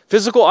danger.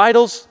 Physical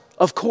idols,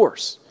 of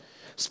course.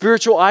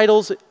 Spiritual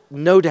idols,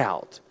 no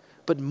doubt.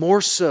 But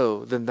more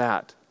so than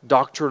that,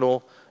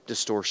 doctrinal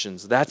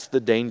distortions. That's the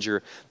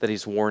danger that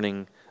he's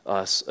warning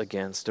us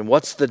against. And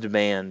what's the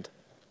demand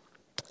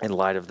in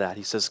light of that?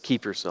 He says,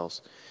 keep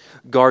yourselves,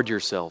 guard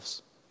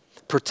yourselves,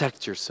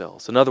 protect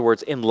yourselves. In other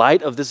words, in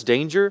light of this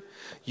danger,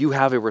 you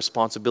have a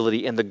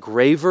responsibility. And the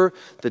graver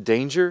the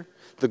danger,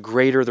 the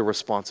greater the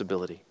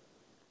responsibility.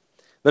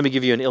 Let me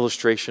give you an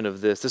illustration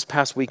of this. This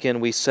past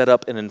weekend, we set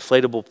up an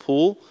inflatable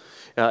pool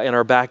in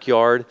our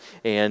backyard,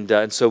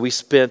 and so we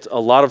spent a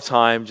lot of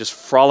time just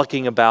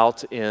frolicking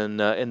about in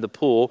the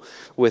pool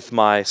with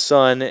my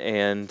son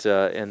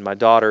and my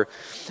daughter,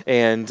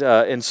 and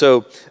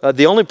so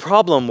the only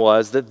problem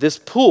was that this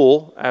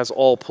pool, as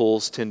all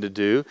pools tend to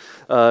do,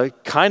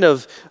 kind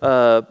of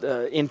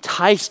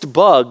enticed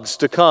bugs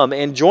to come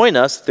and join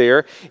us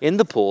there in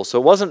the pool. So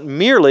it wasn't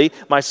merely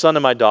my son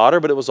and my daughter,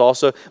 but it was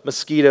also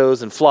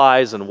mosquitoes and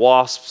flies and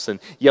wasps and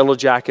yellow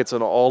jackets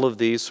and all of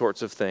these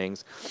sorts of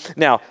things.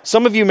 Now,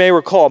 some of you may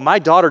recall, my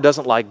daughter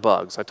doesn't like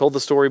bugs. I told the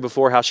story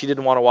before how she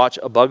didn't want to watch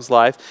A Bug's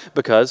Life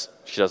because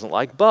she doesn't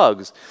like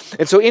bugs.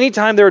 And so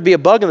anytime there would be a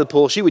bug in the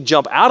pool, she would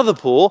jump out of the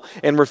pool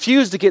and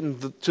refuse to get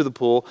into the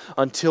pool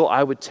until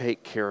I would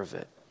take care of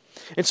it.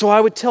 And so I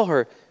would tell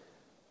her,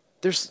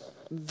 there's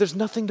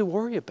nothing to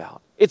worry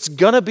about. It's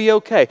going to be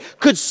okay.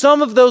 Could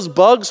some of those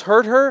bugs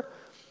hurt her?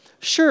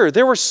 Sure,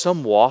 there were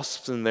some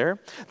wasps in there.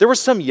 There were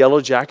some yellow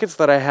jackets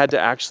that I had to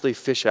actually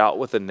fish out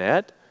with a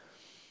net.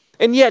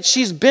 And yet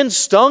she's been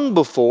stung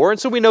before, and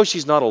so we know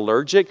she's not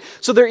allergic.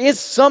 So there is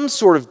some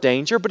sort of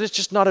danger, but it's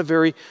just not a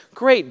very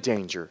great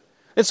danger.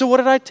 And so what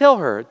did I tell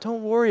her?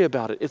 Don't worry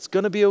about it. It's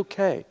going to be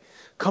okay.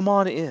 Come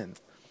on in.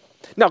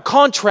 Now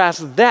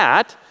contrast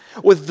that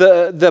with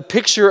the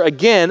picture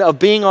again of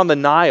being on the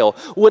Nile.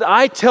 Would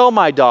I tell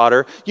my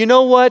daughter, you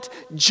know what?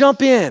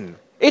 Jump in.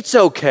 It's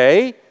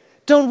okay.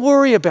 Don't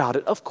worry about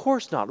it. Of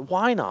course not.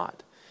 Why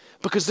not?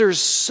 Because there's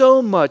so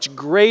much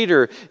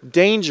greater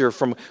danger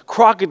from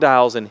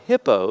crocodiles and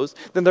hippos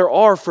than there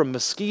are from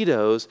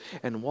mosquitoes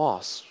and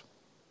wasps.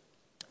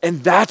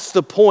 And that's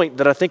the point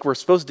that I think we're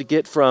supposed to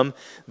get from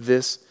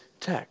this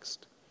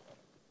text.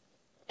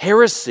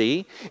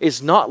 Heresy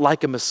is not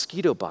like a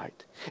mosquito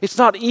bite. It's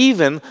not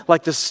even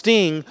like the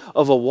sting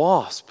of a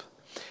wasp.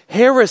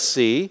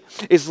 Heresy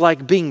is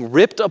like being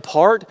ripped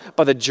apart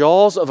by the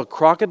jaws of a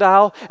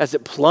crocodile as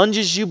it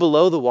plunges you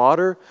below the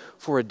water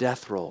for a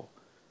death roll.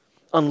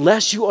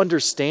 Unless you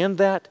understand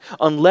that,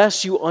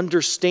 unless you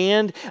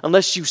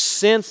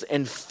sense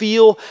and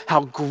feel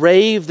how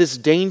grave this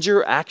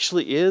danger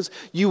actually is,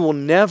 you will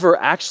never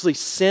actually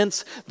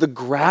sense the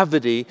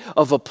gravity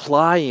of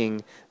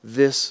applying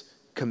this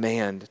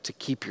command to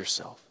keep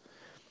yourself.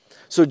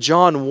 So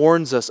John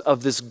warns us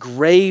of this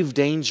grave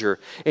danger,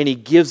 and he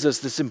gives us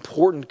this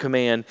important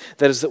command,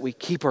 that is that we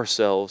keep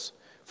ourselves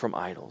from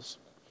idols.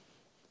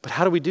 But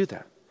how do we do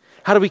that?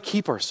 How do we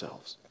keep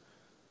ourselves?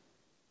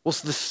 Well,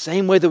 it's the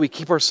same way that we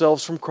keep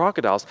ourselves from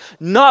crocodiles.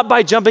 Not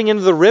by jumping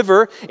into the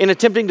river and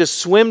attempting to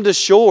swim to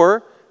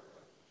shore,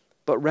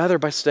 but rather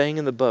by staying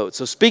in the boat.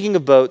 So speaking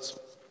of boats,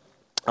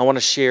 I want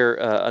to share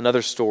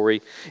another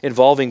story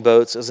involving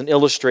boats as an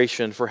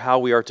illustration for how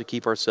we are to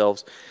keep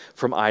ourselves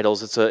from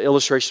idols. It's an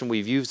illustration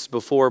we've used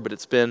before, but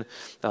it's been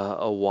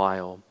a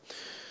while.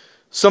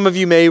 Some of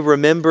you may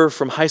remember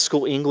from high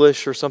school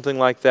English or something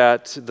like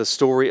that, the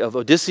story of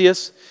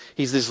Odysseus.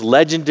 He's this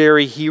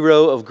legendary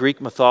hero of Greek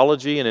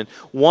mythology, and in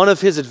one of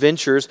his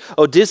adventures,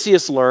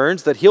 Odysseus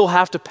learns that he'll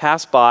have to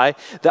pass by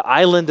the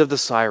island of the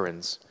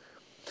Sirens,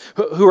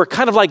 who are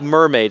kind of like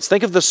mermaids.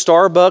 Think of the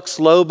Starbucks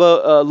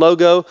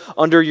logo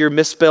under your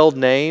misspelled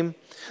name.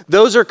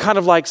 Those are kind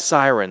of like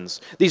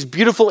sirens, these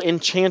beautiful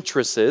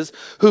enchantresses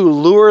who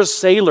lure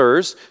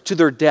sailors to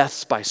their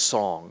deaths by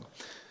song.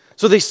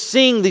 So they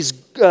sing these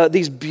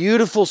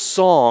beautiful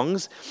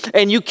songs,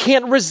 and you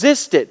can't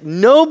resist it.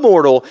 No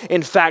mortal,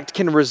 in fact,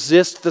 can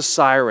resist the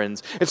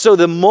sirens. And so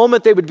the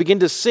moment they would begin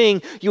to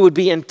sing, you would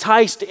be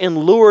enticed and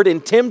lured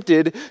and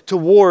tempted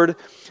toward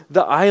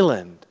the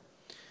island.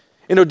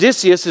 And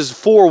Odysseus is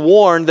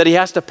forewarned that he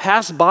has to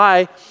pass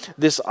by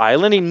this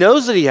island. He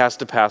knows that he has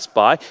to pass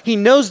by. He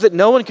knows that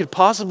no one could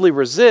possibly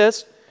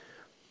resist.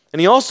 And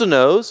he also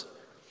knows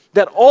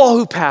that all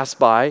who pass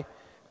by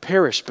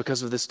perish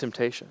because of this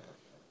temptation.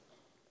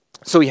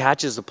 So he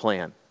hatches a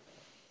plan.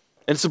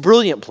 And it's a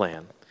brilliant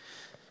plan.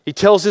 He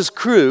tells his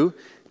crew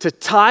to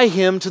tie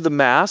him to the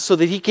mast so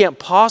that he can't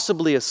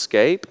possibly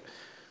escape.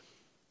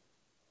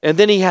 And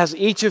then he has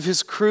each of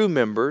his crew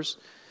members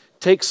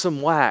take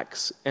some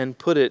wax and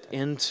put it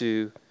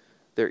into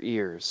their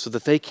ears so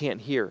that they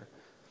can't hear.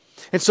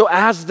 And so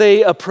as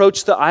they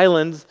approach the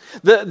island,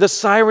 the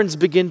sirens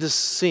begin to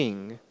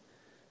sing.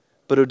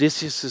 But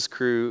Odysseus'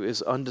 crew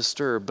is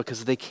undisturbed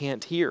because they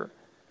can't hear.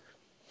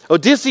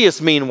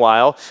 Odysseus,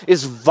 meanwhile,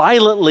 is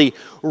violently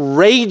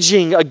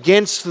raging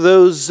against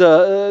those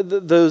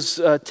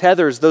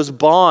tethers, those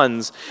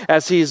bonds,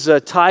 as he's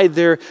tied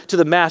there to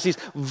the mast. He's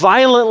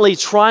violently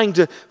trying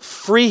to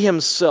free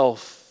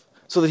himself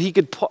so that he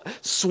could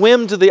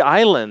swim to the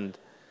island.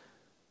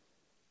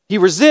 He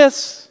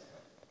resists,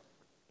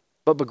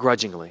 but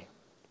begrudgingly,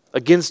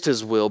 against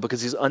his will,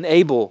 because he's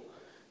unable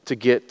to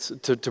get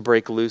to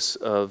break loose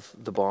of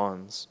the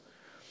bonds.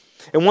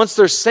 And once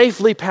they're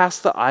safely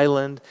past the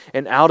island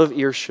and out of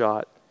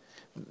earshot,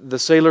 the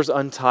sailors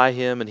untie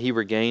him and he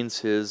regains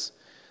his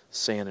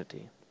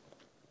sanity.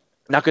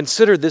 Now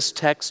consider this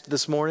text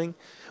this morning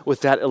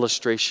with that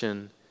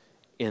illustration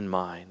in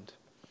mind.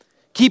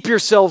 Keep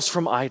yourselves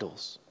from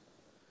idols.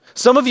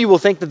 Some of you will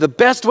think that the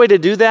best way to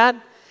do that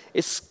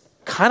is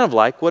kind of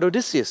like what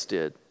Odysseus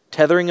did,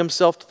 tethering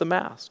himself to the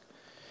mast.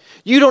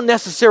 You don't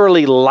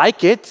necessarily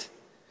like it.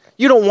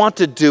 You don't want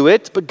to do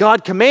it, but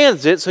God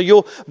commands it, so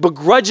you'll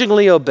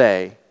begrudgingly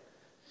obey.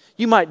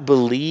 You might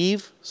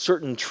believe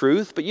certain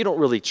truth, but you don't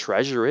really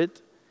treasure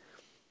it.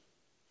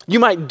 You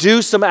might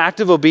do some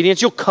act of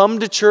obedience. You'll come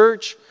to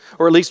church,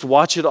 or at least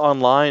watch it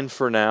online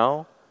for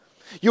now.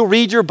 You'll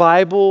read your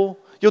Bible.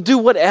 You'll do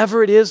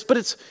whatever it is, but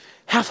it's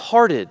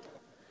half-hearted.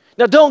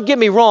 Now, don't get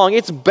me wrong.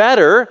 It's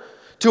better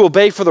to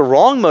obey for the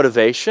wrong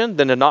motivation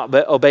than to not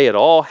obey at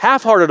all.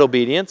 Half-hearted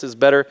obedience is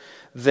better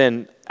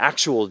than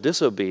actual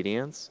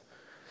disobedience.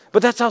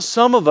 But that's how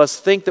some of us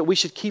think that we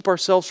should keep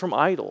ourselves from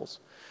idols,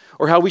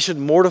 or how we should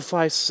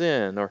mortify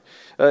sin, or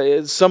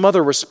some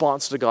other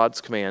response to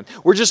God's command.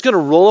 We're just going to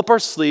roll up our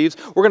sleeves,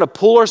 we're going to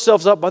pull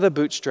ourselves up by the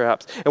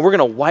bootstraps, and we're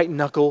going to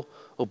white-knuckle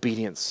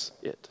obedience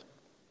it.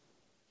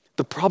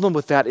 The problem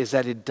with that is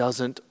that it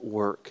doesn't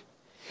work.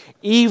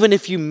 Even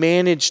if you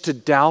manage to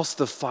douse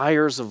the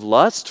fires of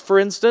lust, for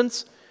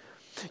instance,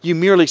 you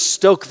merely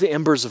stoke the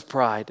embers of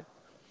pride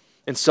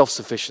and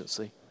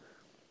self-sufficiency.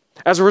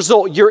 As a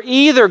result, you're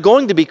either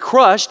going to be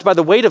crushed by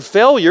the weight of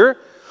failure,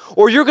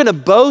 or you're going to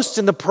boast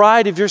in the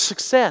pride of your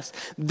success.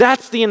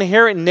 That's the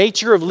inherent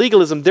nature of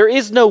legalism. There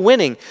is no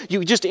winning.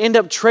 You just end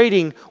up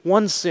trading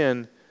one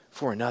sin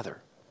for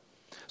another.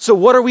 So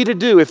what are we to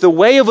do? If the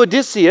way of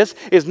Odysseus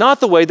is not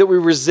the way that we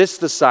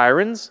resist the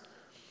sirens,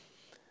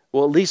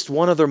 well, at least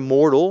one other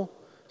mortal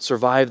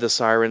survived the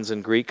sirens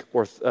in Greek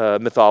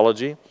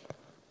mythology.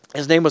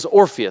 His name was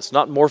Orpheus,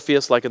 not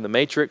Morpheus like in the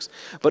Matrix,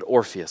 but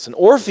Orpheus. And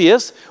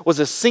Orpheus was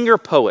a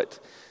singer-poet,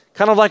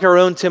 kind of like our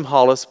own Tim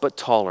Hollis, but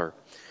taller.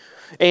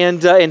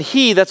 And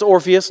he, that's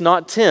Orpheus,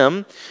 not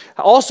Tim,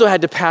 also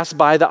had to pass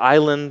by the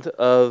island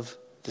of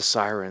the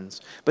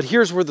sirens. But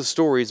here's where the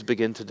stories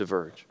begin to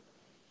diverge.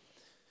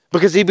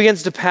 Because he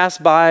begins to pass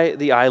by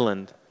the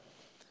island,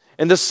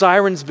 and the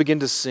sirens begin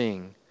to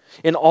sing.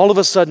 And all of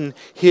a sudden,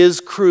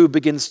 his crew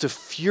begins to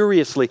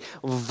furiously,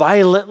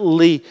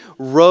 violently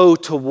row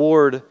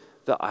toward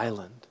the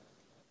island.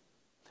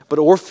 But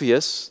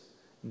Orpheus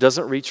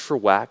doesn't reach for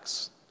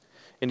wax,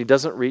 and he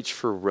doesn't reach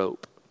for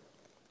rope.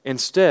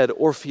 Instead,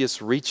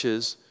 Orpheus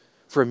reaches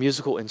for a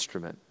musical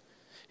instrument.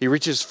 He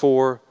reaches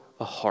for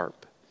a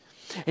harp,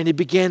 and he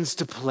begins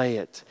to play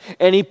it.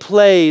 And he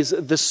plays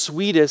the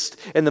sweetest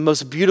and the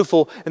most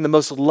beautiful and the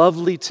most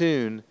lovely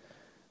tune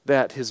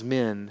that his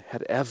men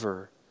had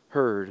ever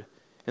heard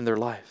in their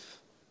life.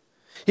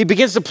 He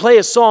begins to play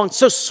a song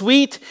so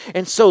sweet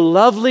and so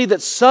lovely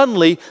that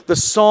suddenly the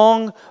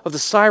song of the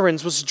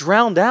sirens was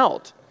drowned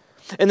out.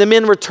 And the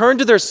men returned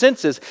to their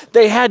senses.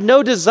 They had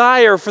no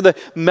desire for the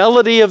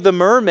melody of the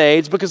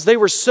mermaids because they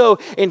were so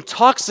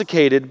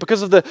intoxicated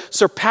because of the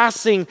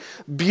surpassing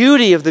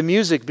beauty of the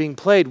music being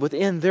played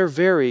within their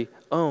very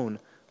own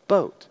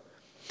boat.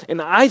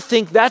 And I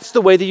think that's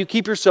the way that you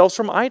keep yourselves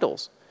from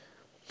idols.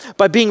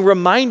 By being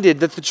reminded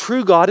that the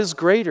true God is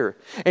greater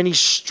and He's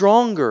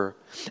stronger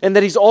and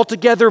that He's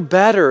altogether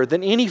better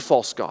than any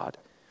false god.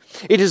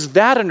 It is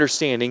that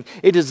understanding,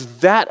 it is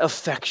that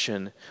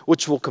affection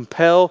which will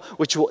compel,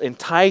 which will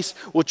entice,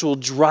 which will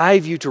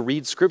drive you to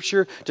read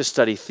Scripture, to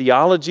study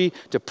theology,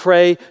 to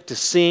pray, to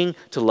sing,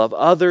 to love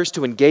others,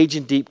 to engage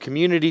in deep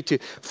community, to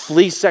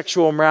flee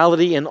sexual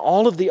immorality, and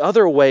all of the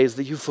other ways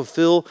that you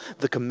fulfill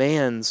the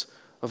commands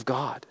of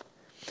God.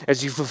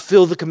 As you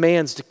fulfill the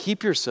commands to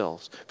keep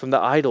yourselves from the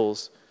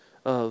idols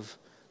of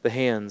the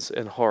hands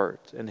and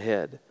heart and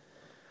head.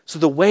 So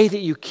the way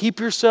that you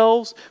keep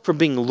yourselves from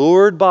being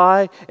lured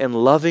by and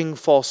loving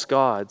false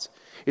gods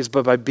is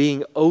by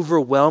being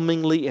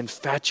overwhelmingly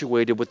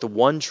infatuated with the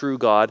one true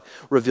God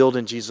revealed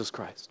in Jesus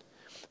Christ,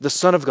 the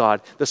Son of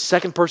God, the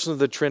second person of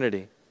the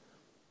Trinity,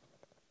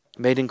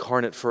 made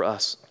incarnate for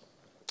us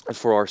and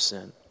for our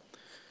sin.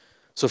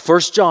 So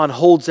 1 John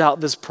holds out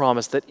this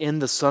promise that in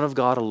the Son of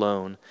God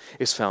alone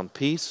is found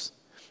peace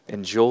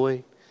and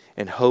joy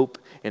and hope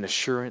and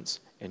assurance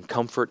and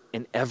comfort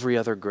and every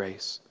other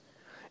grace.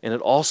 And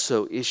it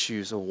also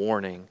issues a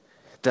warning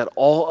that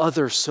all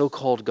other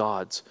so-called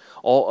gods,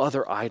 all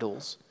other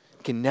idols,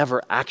 can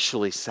never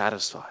actually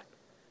satisfy.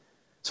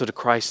 So to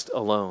Christ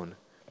alone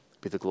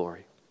be the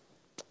glory.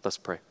 Let's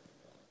pray.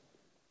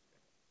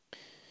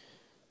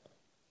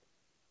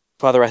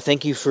 Father, I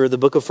thank you for the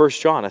book of 1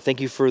 John. I thank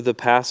you for the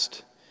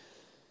past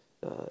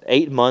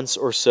 8 months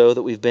or so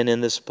that we've been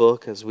in this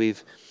book as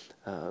we've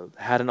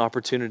had an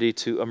opportunity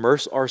to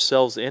immerse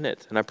ourselves in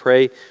it. And I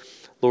pray,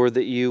 Lord,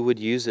 that you would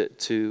use it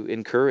to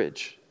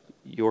encourage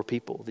your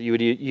people, that you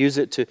would use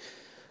it to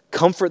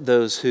comfort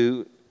those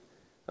who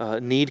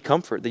need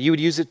comfort, that you would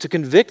use it to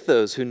convict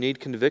those who need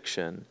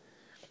conviction.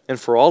 And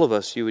for all of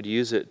us, you would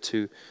use it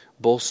to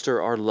bolster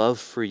our love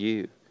for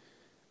you,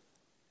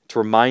 to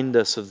remind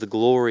us of the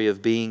glory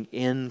of being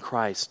in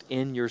Christ,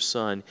 in your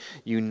Son,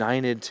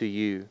 united to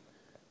you,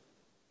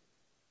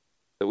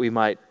 that we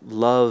might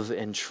love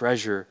and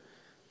treasure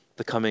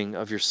the coming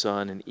of your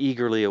Son and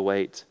eagerly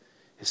await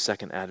his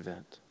second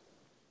advent.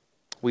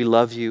 We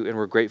love you and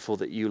we're grateful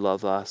that you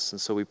love us.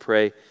 And so we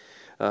pray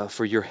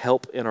for your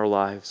help in our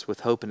lives with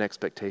hope and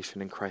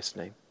expectation in Christ's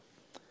name.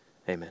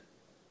 Amen.